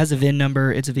rental. It has a VIN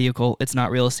number. It's a vehicle. It's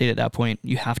not real estate at that point.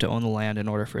 You have to own the land in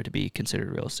order for it to be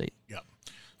considered real estate. Yeah.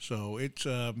 So it's,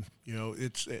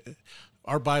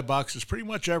 our buy box is pretty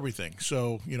much everything.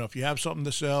 So, if you have something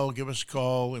to sell, give us a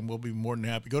call and we'll be more than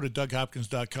happy. Go to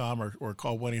DougHopkins.com or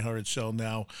call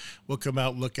 1-800-SELL-NOW. We'll come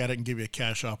out, look at it, and give you a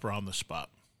cash offer on the spot.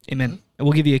 Amen. And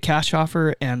we'll give you a cash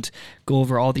offer and go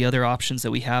over all the other options that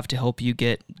we have to help you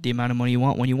get the amount of money you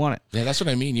want when you want it. Yeah, that's what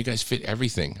I mean. You guys fit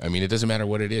everything. I mean, it doesn't matter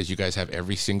what it is. You guys have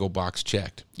every single box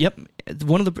checked. Yep.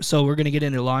 So we're going to get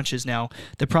into launches now.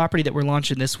 The property that we're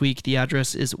launching this week, the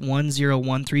address is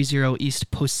 10130 East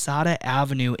Posada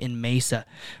Avenue in Mesa.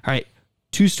 All right.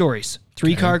 2 stories,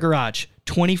 3-car garage,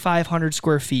 2,500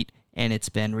 square feet, and it's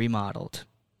been remodeled.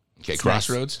 Okay, It's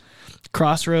Crossroads? Nice.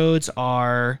 Crossroads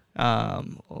are,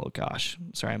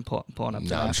 sorry, I'm pulling up.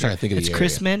 No, I'm trying to think of the It's area.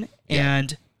 Chrisman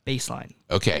and Baseline.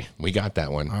 Okay, we got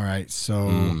that one. All right, so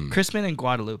Chrisman and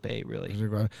Guadalupe, really.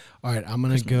 all right, I'm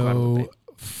gonna go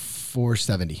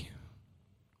 470.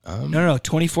 No,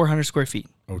 2,400 square feet.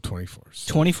 Oh, 24.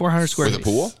 2,400 square With a feet.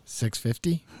 pool?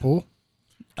 650 pool.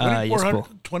 Yes, pool.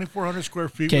 2,400 square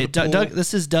feet. Okay, with a pool. Doug,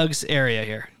 this is Doug's area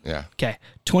here. Yeah. Okay,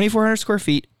 2,400 square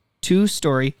feet,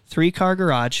 2-story, 3-car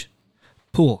garage,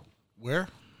 pool. Where?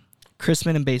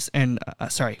 Chrisman and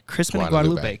Chrisman and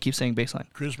Guadalupe. I keep saying Baseline.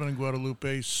 Chrisman and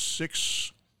Guadalupe,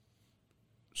 6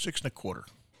 and a quarter.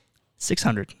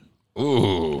 600.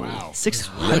 Ooh. Wow. Look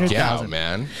 600,000. out,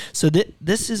 man. So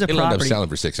this is a It'll end up property. selling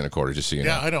for 6 and a quarter, just so you know.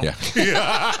 Yeah, I know.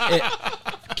 Yeah.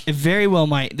 It very well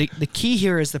might. The key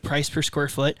here is the price per square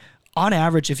foot. On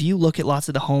average, if you look at lots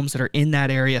of the homes that are in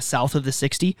that area south of the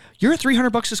 60, you're at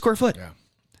 $300 a square foot. Yeah.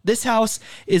 This house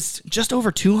is just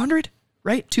over 200,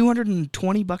 right?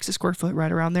 $220 a square foot,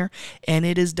 right around there. And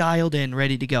it is dialed in,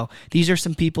 ready to go. These are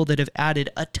some people that have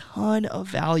added a ton of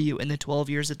value in the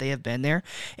 12 years that they have been there.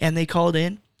 And they called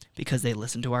in because they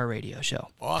listened to our radio show.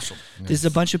 Awesome. This is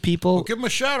a bunch of people. Well, give them a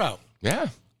shout out. Yeah.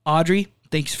 Audrey,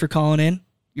 thanks for calling in.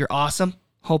 You're awesome.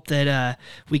 Hope that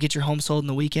we get your home sold in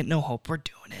the weekend. No hope. We're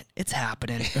doing it. It's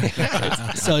happening.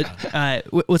 So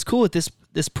what's cool with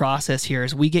this process here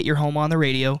is we get your home on the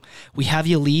radio. We have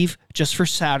you leave just for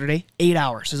Saturday. 8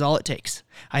 hours is all it takes.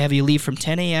 I have you leave from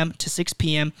 10 a.m. to 6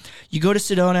 p.m. You go to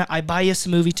Sedona. I buy you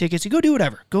some movie tickets. You go do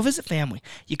whatever. Go visit family.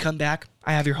 You come back.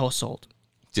 I have your house sold.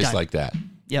 Just Done. like that.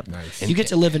 Yep. Nice. You get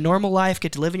to live a normal life,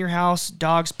 get to live in your house,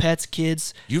 dogs, pets,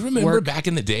 kids. You remember work. back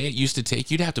in the day, it used to take,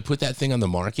 you'd have to put that thing on the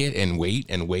market and wait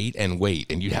and wait and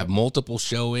wait. And you'd have multiple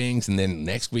showings. And then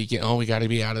next weekend, we got to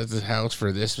be out of the house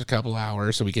for this a couple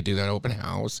hours so we could do that open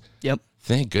house. Yep.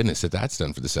 Thank goodness that's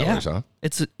done for the sellers, huh?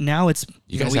 It's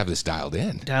You guys have this dialed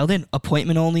in. dialed in.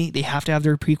 Appointment only. They have to have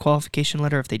their pre-qualification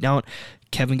letter. If they don't,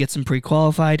 Kevin gets them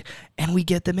pre-qualified, and we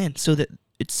get them in so that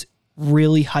it's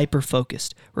really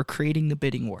hyper-focused. We're creating the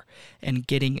bidding war and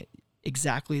getting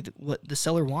exactly what the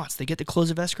seller wants. They get the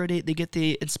close of escrow date. They get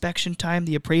the inspection time,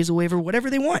 the appraisal waiver, whatever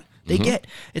they want. They get.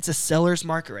 It's a seller's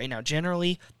market right now.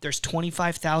 Generally, there's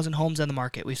 25,000 homes on the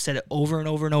market. We've said it over and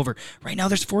over and over. Right now,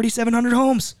 there's 4,700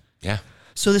 homes. Yeah.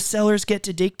 So the sellers get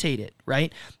to dictate it,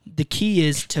 right? The key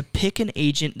is to pick an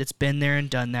agent that's been there and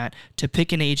done that, to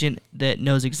pick an agent that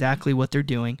knows exactly what they're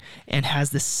doing and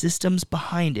has the systems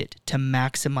behind it to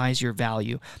maximize your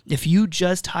value. If you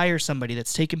just hire somebody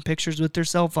that's taking pictures with their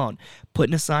cell phone,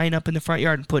 putting a sign up in the front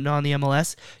yard and putting it on the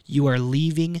MLS, you are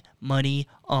leaving money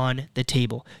on the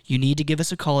table. You need to give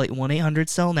us a call at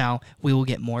 1-800-SELL-NOW. We will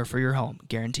get more for your home,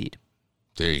 guaranteed.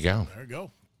 There you go. There you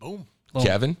go. Boom.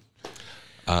 Kevin,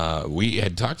 we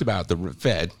had talked about the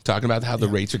Fed, talking about how the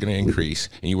rates are going to increase.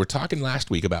 And you were talking last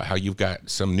week about how you've got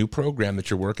some new program that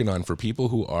you're working on for people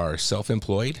who are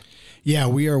self-employed. Yeah,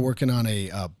 we are working on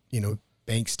a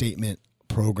bank statement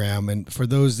program. And for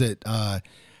those that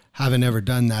haven't ever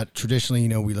done that, traditionally,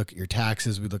 we look at your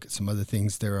taxes, we look at some other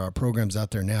things. There are programs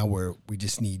out there now where we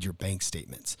just need your bank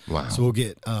statements. Wow. So we'll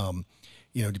get,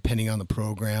 depending on the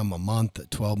program, a month,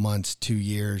 12 months, 2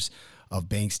 years of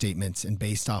bank statements. And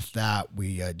based off that,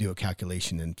 we do a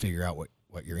calculation and figure out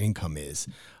what your income is.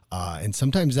 And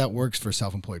sometimes that works for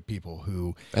self-employed people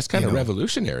who... That's kind of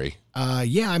revolutionary.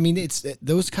 Yeah, I mean,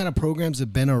 those kind of programs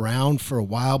have been around for a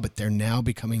while, but they're now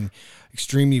becoming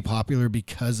extremely popular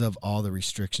because of all the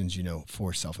restrictions,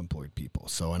 for self-employed people.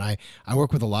 So, and I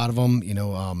work with a lot of them.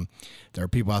 There are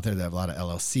people out there that have a lot of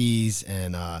LLCs,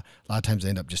 and a lot of times they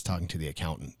end up just talking to the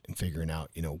accountant and figuring out,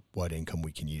 what income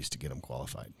we can use to get them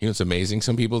qualified. It's amazing.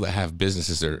 Some people that have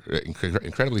businesses that are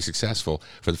incredibly successful,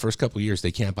 for the first couple of years,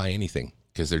 they can't buy anything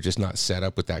because they're just not set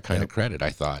up with that kind of credit.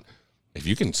 I thought, if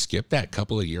you can skip that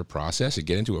couple of year process and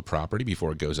get into a property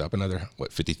before it goes up another,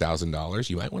 $50,000,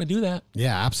 you might want to do that.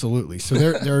 Yeah, absolutely. So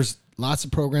there's lots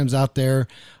of programs out there.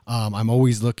 I'm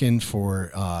always looking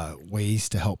for ways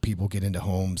to help people get into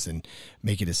homes and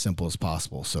make it as simple as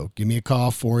possible. So give me a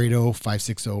call,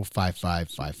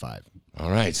 480-560-5555. All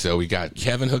right, so we got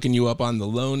Kevin hooking you up on the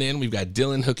loan end. We've got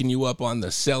Dylan hooking you up on the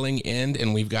selling end.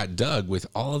 And we've got Doug with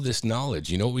all of this knowledge.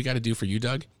 You know what we got to do for you,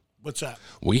 Doug? What's that?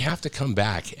 We have to come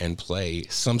back and play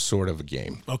some sort of a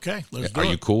game. Okay, let's do Are it.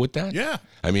 you cool with that? Yeah.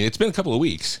 I mean, it's been a couple of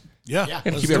weeks. Yeah.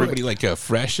 And keep everybody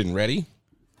fresh and ready.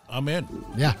 I'm in.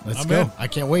 Yeah, let's I'm go. in. I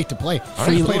can't wait to play.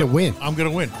 right, Play to win. I'm going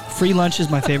to win. Free lunch is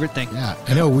my favorite thing. Yeah,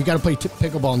 I know. We got to play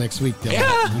pickleball next week, Dylan.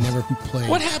 Yeah. We never played.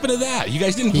 What happened to that? You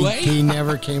guys didn't play? He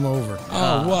never came over.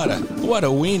 Oh, what a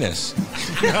weenus.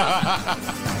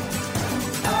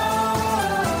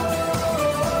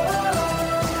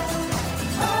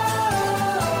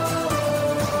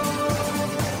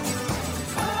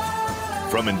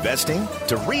 From investing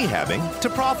to rehabbing to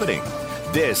profiting.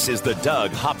 This is the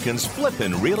Doug Hopkins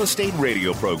Flippin' Real Estate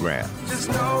Radio Program. Just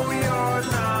know you're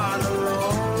not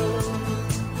alone.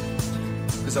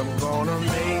 'Cause I'm gonna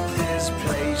make this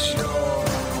place your home.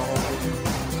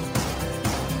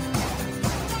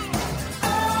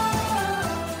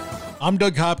 I'm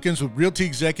Doug Hopkins with Realty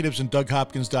Executives and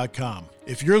DougHopkins.com.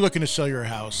 If you're looking to sell your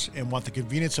house and want the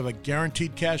convenience of a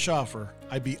guaranteed cash offer,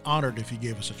 I'd be honored if you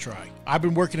gave us a try. I've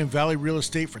been working in Valley Real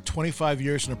Estate for 25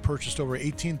 years and have purchased over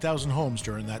 18,000 homes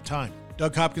during that time.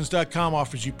 DougHopkins.com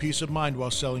offers you peace of mind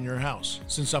while selling your house.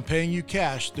 Since I'm paying you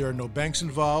cash, there are no banks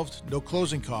involved, no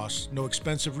closing costs, no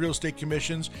expensive real estate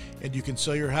commissions, and you can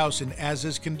sell your house in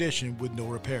as-is condition with no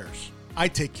repairs. I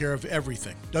take care of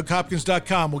everything.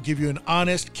 DougHopkins.com will give you an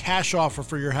honest cash offer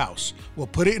for your house. We'll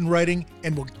put it in writing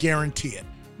and we'll guarantee it.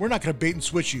 We're not going to bait and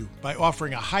switch you by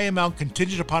offering a high amount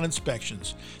contingent upon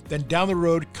inspections. Then down the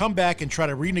road, come back and try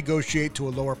to renegotiate to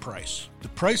a lower price. The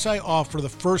price I offer the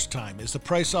first time is the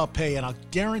price I'll pay, and I'll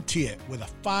guarantee it with a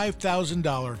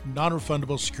 $5,000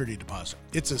 non-refundable security deposit.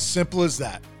 It's as simple as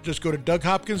that. Just go to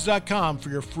DougHopkins.com for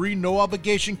your free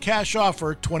no-obligation cash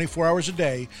offer 24 hours a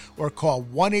day, or call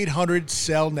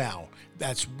 1-800-SELL-NOW.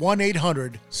 That's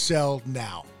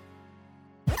 1-800-SELL-NOW.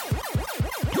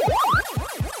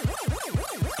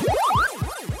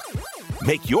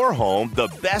 Make your home the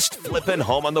best flippin'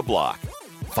 home on the block.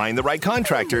 Find the right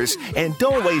contractors and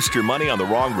don't waste your money on the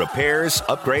wrong repairs,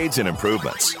 upgrades, and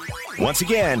improvements. Once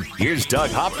again, here's Doug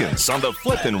Hopkins on the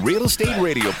Flippin' Real Estate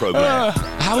Radio Program.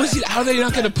 How are they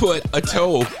not going to put a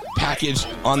tow package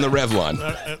on the Revlon?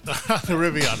 The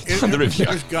Rivian. On the Rivian.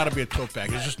 There's got to be a tow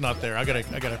package. It's just not there. I gotta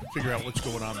figure out what's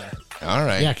going on there. All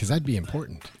right. Yeah, because that'd be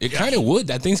important. It kind of would.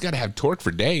 That thing's got to have torque for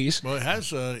days. Well, it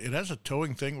has a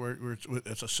towing thing where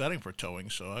it's a setting for towing,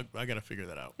 so I got to figure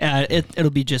that out. It'll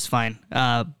be just fine.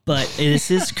 But this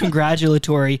is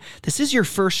congratulatory. This is your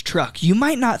first truck. You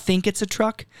might not think it's a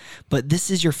truck, but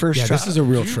this is your first Yeah, truck. this is a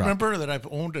real Do you truck. remember that I've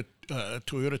owned a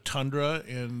Toyota Tundra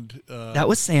and That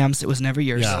was Sam's. It was never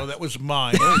yours. no, that was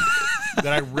mine that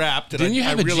I wrapped. And Didn't you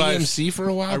have I a realized, GMC for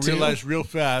a while, I too? realized real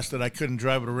fast that I couldn't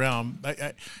drive it around.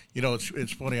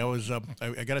 It's funny.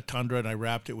 I got a Tundra and I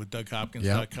wrapped it with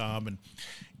DougHopkins.com, and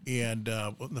And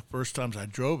one of the first times I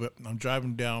drove it, I'm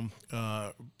driving down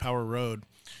Power Road,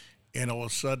 and all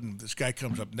of a sudden this guy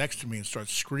comes up next to me and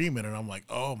starts screaming, and I'm like,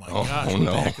 oh my gosh, what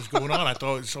the heck is going on? I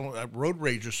thought it was some road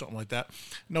rage or something like that.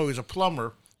 No, he's a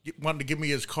plumber. He wanted to give me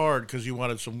his card because he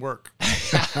wanted some work.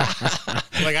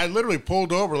 Like, I literally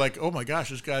pulled over like, oh my gosh,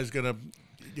 this guy's going to,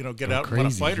 get out and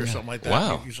want to fight or something like that.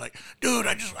 Wow. He's like, dude,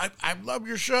 I love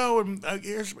your show, and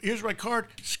here's my card.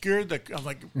 I'm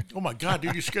like, oh my God,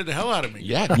 dude, you scared the hell out of me.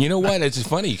 Yeah, you know what? It's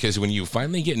funny because when you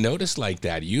finally get noticed like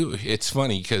that, it's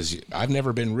funny because I've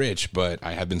never been rich, but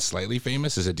I have been slightly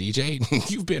famous as a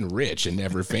DJ. You've been rich and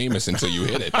never famous until you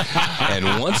hit it.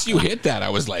 And once you hit that, I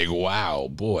was like, wow,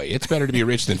 boy, it's better to be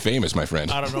rich than famous, my friend.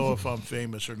 I don't know if I'm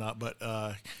famous or not, but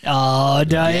Oh,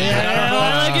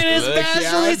 Diane! Look at his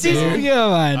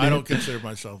bachelor. I don't consider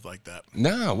myself like that.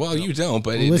 No, well, you don't.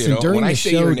 But Listen, during when I the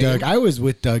say show, your name, Doug, I was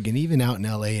with Doug, and even out in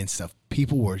LA and stuff,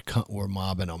 people were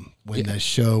mobbing him when the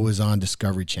show was on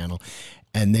Discovery Channel.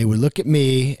 And they would look at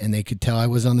me, and they could tell I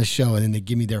was on the show, and then they'd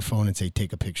give me their phone and say,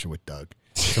 take a picture with Doug.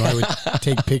 So I would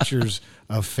take pictures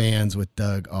of fans with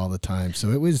Doug all the time. So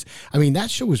that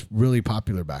show was really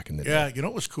popular back in the day. Yeah, you know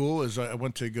what was cool is I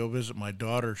went to go visit my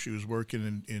daughter. She was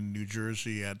working in New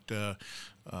Jersey at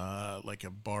like a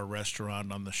bar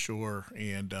restaurant on the shore,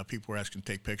 and people were asking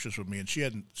to take pictures with me. And she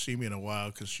hadn't seen me in a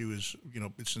while because she was,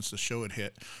 since the show had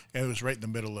hit. And it was right in the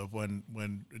middle of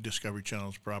when Discovery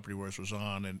Channel's Property Wars was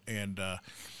on.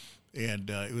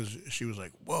 She was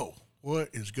like, whoa. What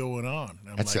is going on?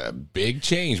 That's a big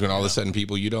change when all of a sudden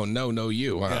people you don't know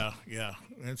you. Huh? Yeah.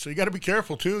 And so you got to be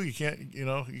careful too. You can't, you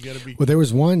got to be. Well, there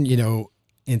was one,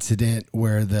 incident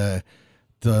where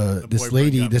this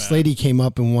lady came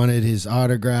up and wanted his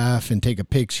autograph and take a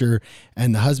picture,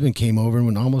 and the husband came over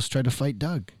and almost tried to fight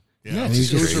Doug. Yeah, and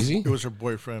it was her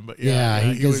boyfriend, but he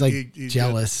was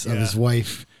jealous of his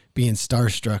wife being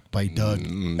starstruck by Doug.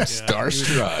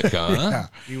 Starstruck, huh? Yeah.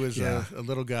 He was a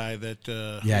little guy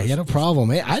that. He had a problem.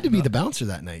 I had to be the bouncer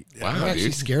that night. Wow, he was actually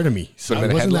dude. scared of me, so Put him I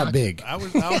in a wasn't headlock? that big. I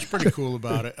was pretty cool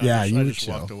about it. Yeah, I you just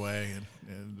would walked show. away and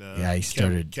he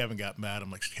started. Kevin got mad.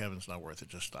 I'm like, Kevin's not worth it.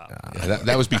 Just stop. Yeah,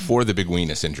 that was before the big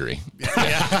weenus injury. All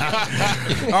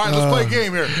right, let's play a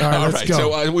game here. All let's right, go.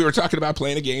 so we were talking about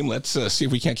playing a game. Let's see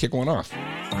if we can't kick one off.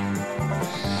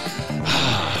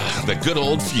 The good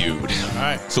old feud. All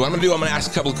right. So what I'm going to do, I'm going to ask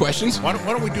a couple of questions. Why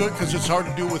don't we do it? Because it's hard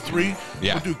to do with three.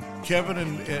 Yeah. We'll do Kevin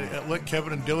and let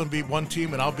Kevin and Dylan be one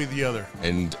team, and I'll be the other.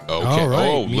 And All okay. right.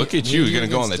 Oh, look at you. You're going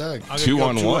to go on the against Doug. I'm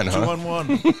gonna 2-on-1, go huh?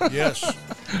 2-on-1. Yes.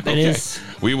 It is.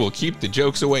 We will keep the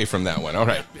jokes away from that one. All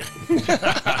right.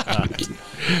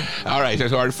 All right.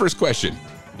 So our first question.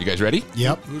 You guys ready?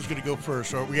 Yep. Who's going to go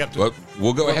first? Or we have to. Well,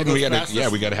 we'll go ahead and we goes got to. fastest? Yeah,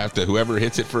 we got to have to. Whoever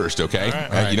hits it first. Okay. All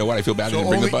right. You know what? I feel bad. I So didn't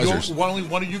bring the only, buzzers. only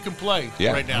one of you can play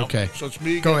Yeah. right now. Okay. So it's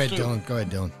me against Go ahead, two. Dylan. Go ahead,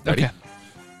 Dylan. Ready? Okay.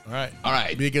 All right. All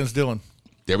right. Me against Dylan.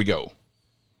 There we go.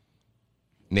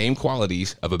 Name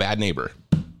qualities of a bad neighbor.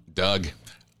 Doug.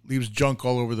 Leaves junk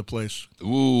all over the place.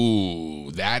 Ooh,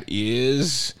 that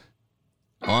is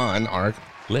on our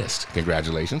list.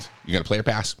 Congratulations. You going to play or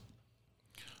pass?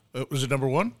 Was it number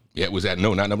one? Yeah, was that?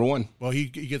 No, not number one. Well, he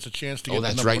gets a chance to get Oh, the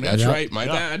that's number right. one That's answer. right. My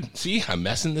Yeah. bad. See, I'm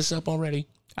messing this up already.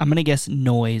 I'm going to guess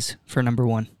noise for number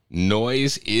one.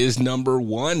 Noise is number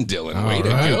one, Dylan. Way to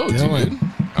right, go, Dylan. dude.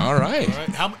 All right.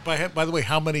 All right. By the way,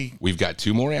 how many? We've got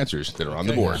two more answers that are on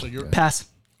the Okay, board. So you're Pass.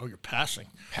 you're passing.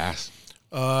 Pass.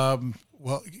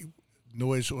 Well,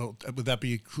 noise. Well, would that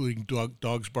be including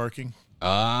dogs barking?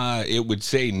 It would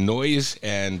say noise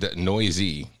and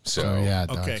noisy. So Oh, yeah.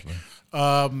 Okay.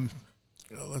 Dogs,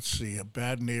 Let's see. A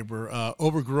bad neighbor.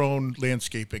 Overgrown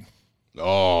landscaping.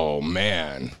 Oh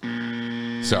man.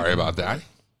 Sorry about that.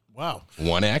 Wow.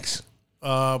 1X.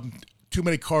 Too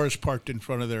many cars parked in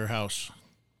front of their house.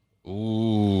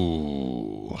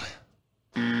 Ooh.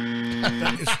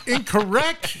 That is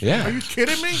incorrect. Yeah. Are you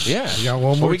kidding me? Yeah. You got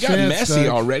one more we got chance, messy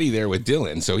Doug. already there with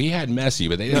Dylan. So he had messy,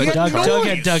 but they didn't.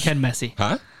 Doug had messy.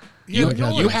 Huh? You had You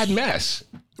noise. had mess.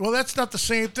 Well, that's not the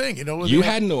same thing. You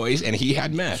had noise and he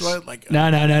had mess. So I, like,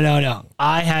 No.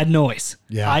 I had noise.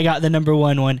 Yeah. I got the number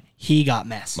one. He got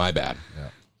mess. My bad.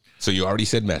 So you already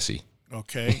said messy.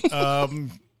 okay.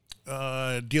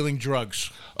 Dealing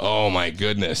drugs. Oh my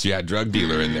goodness. You had drug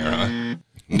dealer in there, huh?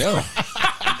 No.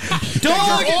 Doug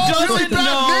all really doesn't bad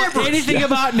know neighbors. anything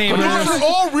about neighbors. Those are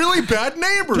all really bad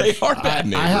neighbors. They are bad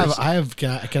neighbors. I have.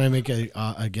 Can I make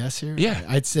a guess here? Yeah.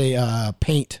 I'd say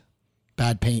paint.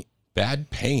 Bad paint. Bad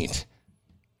paint.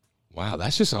 Wow,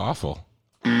 that's just awful.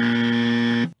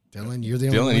 Dylan, you're the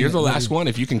only Dylan, one you're that the last really- one.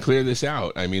 If you can clear this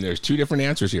out. I mean, there's two different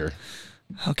answers here.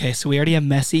 Okay, so we already have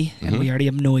messy and we already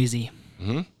have noisy.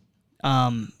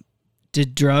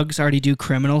 Did drugs already do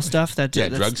criminal stuff? Yeah,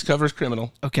 drugs covers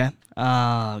criminal. Okay.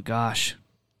 Gosh.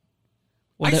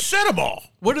 I said them all.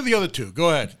 What are the other two? Go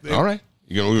ahead. All right.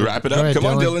 You going to wrap it up? Ahead, Come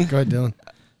on, Dylan. Go ahead, Dylan.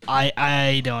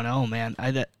 I don't know, man.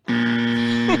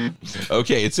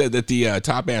 Okay, it said that the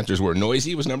top answers were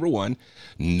noisy was number 1,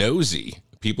 nosy,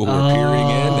 people who are peering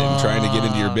in and trying to get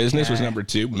into your business was number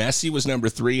 2, messy was number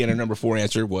 3, and our number 4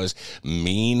 answer was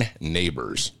mean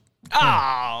neighbors. Oh.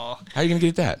 How are you going to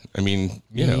get that? I mean,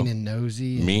 you know. Mean and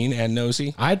nosy. Mean and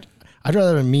nosy? I'd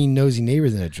rather have a mean, nosy neighbor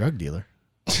than a drug dealer.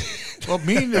 Well,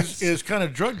 mean is kind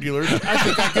of drug dealers. I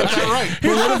think I got that right.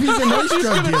 But what if he's a nice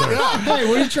drug dealer? Hey,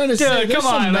 what are you trying to say? Dude, There's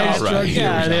come on, some man. nice drug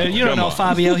Yeah, dealers. dude, you don't Come know on.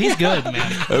 Fabio. He's good,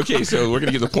 man. Okay, so we're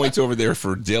going to give the points over there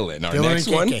for Dylan. Our Dylan next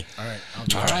and one. KK. All right.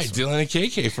 All right, Dylan and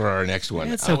KK for our next one.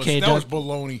 It's That okay, was Doug.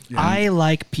 baloney. I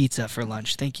like pizza for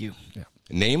lunch. Thank you.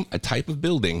 Name a type of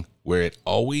building where it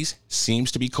always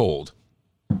seems to be cold.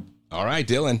 All right,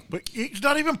 Dylan. But he's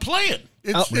not even playing.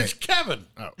 It's Kevin.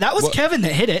 That was Kevin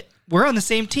that hit it. We're on the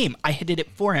same team. I hit it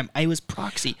for him. I was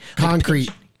proxy. Concrete.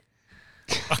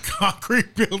 A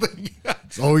concrete building.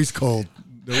 It's always cold.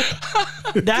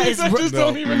 That is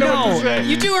don't even know what to say.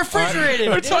 You do refrigerated.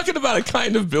 We're talking about a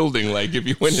kind of building, like if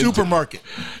you went Supermarket.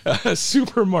 into a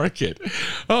supermarket.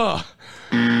 Oh,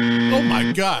 Oh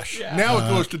my gosh. Now it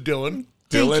goes to Dylan.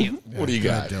 Dylan, you. what do you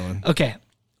got? Dylan. Okay,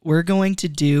 we're going to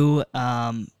do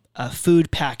food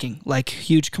packing, like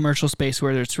huge commercial space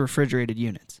where there's refrigerated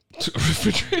units.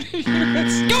 Refrigerated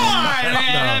units. Come on,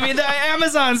 man. I mean, the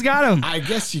Amazon's got them. I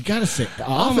guess you gotta say Oh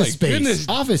my office space. goodness,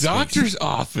 Office doctor's space.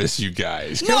 office, you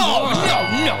guys. No,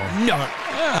 no.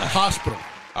 Hospital.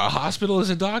 A hospital is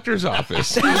a doctor's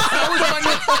office. Doug,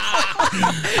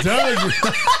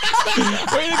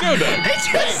 Way to go, Doug.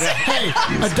 hey,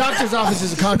 a doctor's office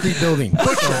is a concrete building. So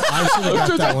I should have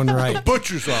got that one right.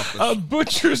 Butcher's office. A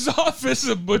butcher's office is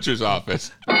a butcher's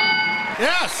office.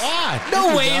 Yes.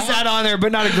 No way is that on there,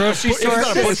 but not a grocery It's store.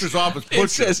 not a butcher's office. It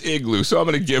says igloo, so I'm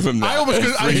going to give him that. I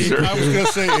was gonna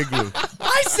say igloo.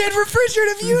 I said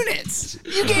refrigerative units.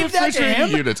 You gave that to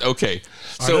him. Units. Okay.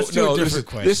 So let's do a no, different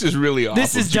question. this is really awful.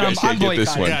 This is You guys dumb. I'm can't get this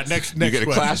boycotting. one. Yeah, next You get a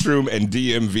question. classroom and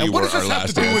DMV And what were does our this have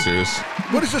last to do with- answers.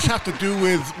 What does this have to do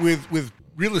with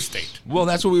real estate? Well,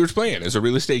 that's what we were playing. It's a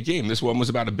real estate game. This one was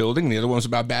about a building. The other one was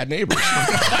about bad neighbors.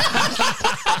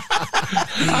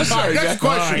 I'm sorry, Next guys.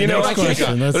 question. You know, Next I can't.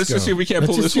 question. Let's go. just see if we can't Let's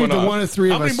pull just this see one if the off. one of three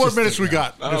How of many us more just minutes did we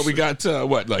that. got? We got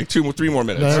what, like 3 more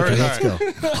minutes. Okay, All let's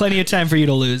right. go. Plenty of time for you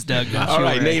to lose, Doug. Don't All you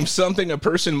right, worry. name something a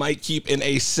person might keep in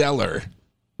a cellar.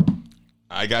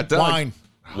 I got Doug. Wine.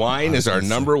 Wine is our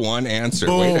number 1 answer.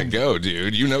 Way to go,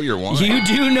 dude. You know your wine. You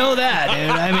do know that, dude.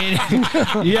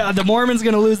 I mean, yeah, the Mormon's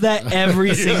going to lose that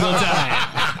every single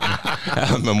time.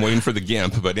 I'm waiting for the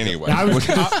GIMP, but anyway.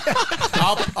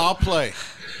 I'll play.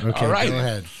 Okay, All right. go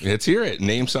ahead. Let's hear it.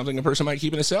 Name something a person might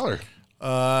keep in a cellar.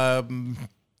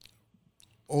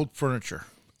 Old furniture.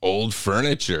 Old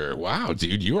furniture. Wow,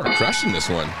 dude, you are crushing this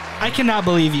one. I cannot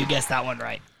believe you guessed that one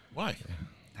right. Why?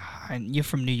 And you're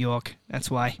from New York. That's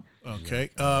why. Okay.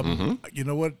 Mm-hmm. You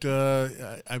know what?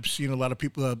 I've seen a lot of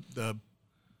people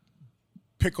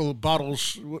pickle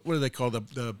bottles. What do they call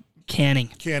the Canning.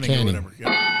 canning or Canning. whatever?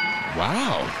 Yeah.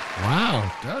 Wow.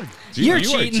 Wow, Doug. Dude, You're you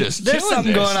are cheating. just There's killing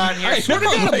something this. going on here. I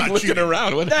know, I'm not like looking cheating.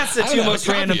 around. What- That's the I two don't have most a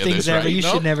copy random of things this, ever. right? You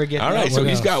should never get All that. right, so What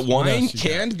he's else? got What wine, else you got?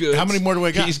 canned goods. How many more do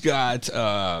I got? He's got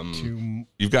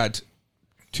you've got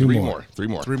Two three more. more. Three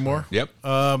more. Three more? Yep.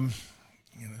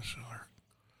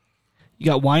 You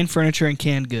got wine, furniture, and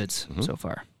canned goods so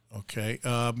far. Okay.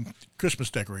 Christmas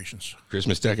decorations.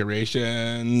 Christmas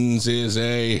decorations is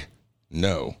a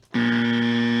no.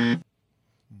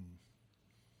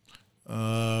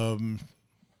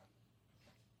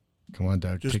 Come on,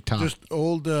 Doug. TikTok. Just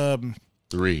old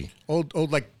 3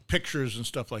 old like pictures and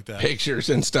stuff like that. pictures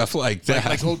and stuff like that.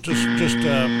 Like old what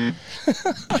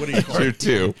do you call You're it?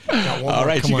 2. All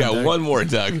right, Come you on, got Doug. one more,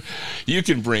 Doug. You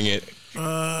can bring it.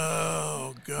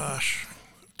 Oh gosh.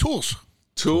 Tools.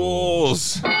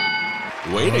 Tools.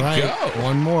 Way to All right, go.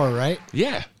 one more, right?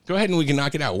 Yeah. Go ahead and we can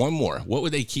knock it out. One more. What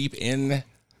would they keep in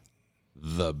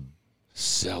the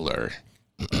cellar?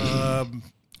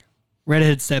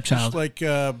 Redheaded It's stepchild. like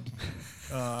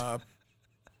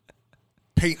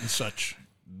paint and such.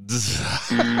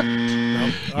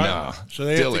 No. So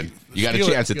they have Dylan, to you got a steal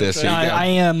it. chance at You gotta this. say- Here you go. I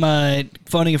am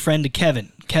phoning a friend to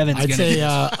Kevin. Kevin's I'd gonna say do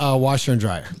this. a washer and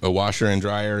dryer. A washer and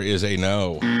dryer is a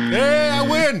no. Hey, I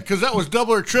win because that was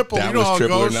double or triple. That you know was how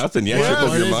triple it or goes. nothing. Yeah, Yeah. triple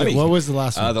What your is it? money. What was the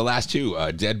last one? The last 2,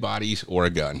 dead bodies or a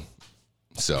gun.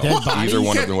 So Dead body? either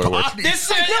one of them would work.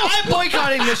 I'm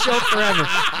boycotting this show forever.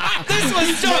 This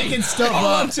was Making stuff All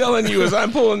I'm up. telling you is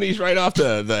I'm pulling these right off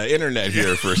the internet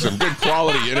here for some good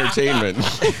quality entertainment.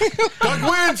 Doug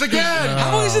wins again.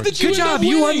 How is it that you Good end up job.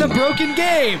 You won the winning? broken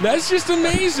game. That's just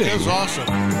amazing. It was awesome.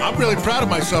 I'm really proud of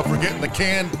myself for getting the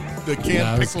canned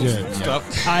That was pickles good, and yeah. stuff.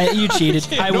 You cheated.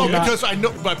 I No, will not. because I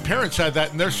know my parents had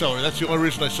that in their cellar. That's the only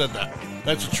reason I said that.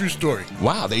 That's a true story.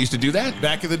 Wow, they used to do that?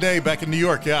 Back in the day, back in New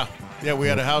York, yeah. Yeah, we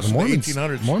had a house The in the Mormons,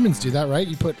 1800s. Mormons do that, right?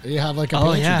 You have like a Oh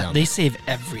pantry yeah, down they there. save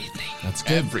everything. That's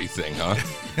good. Everything, huh?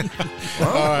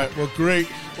 All right, well, great.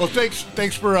 Well,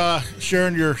 thanks for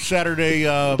sharing your Saturday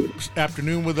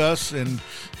afternoon with us, and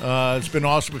it's been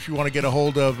awesome. If you want to get a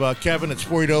hold of Kevin, it's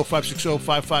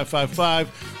 480-560-5555.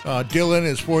 Dylan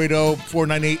is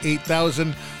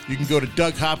 480-498-8000. You can go to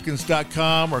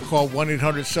DougHopkins.com or call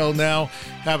 1-800-SELL-NOW.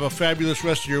 Have a fabulous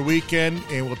rest of your weekend,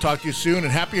 and we'll talk to you soon,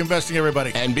 and happy investing,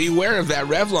 everybody. And beware of that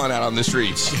Revlon out on the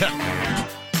streets.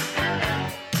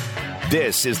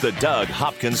 This is the Doug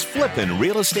Hopkins Flippin'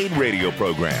 Real Estate Radio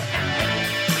Program.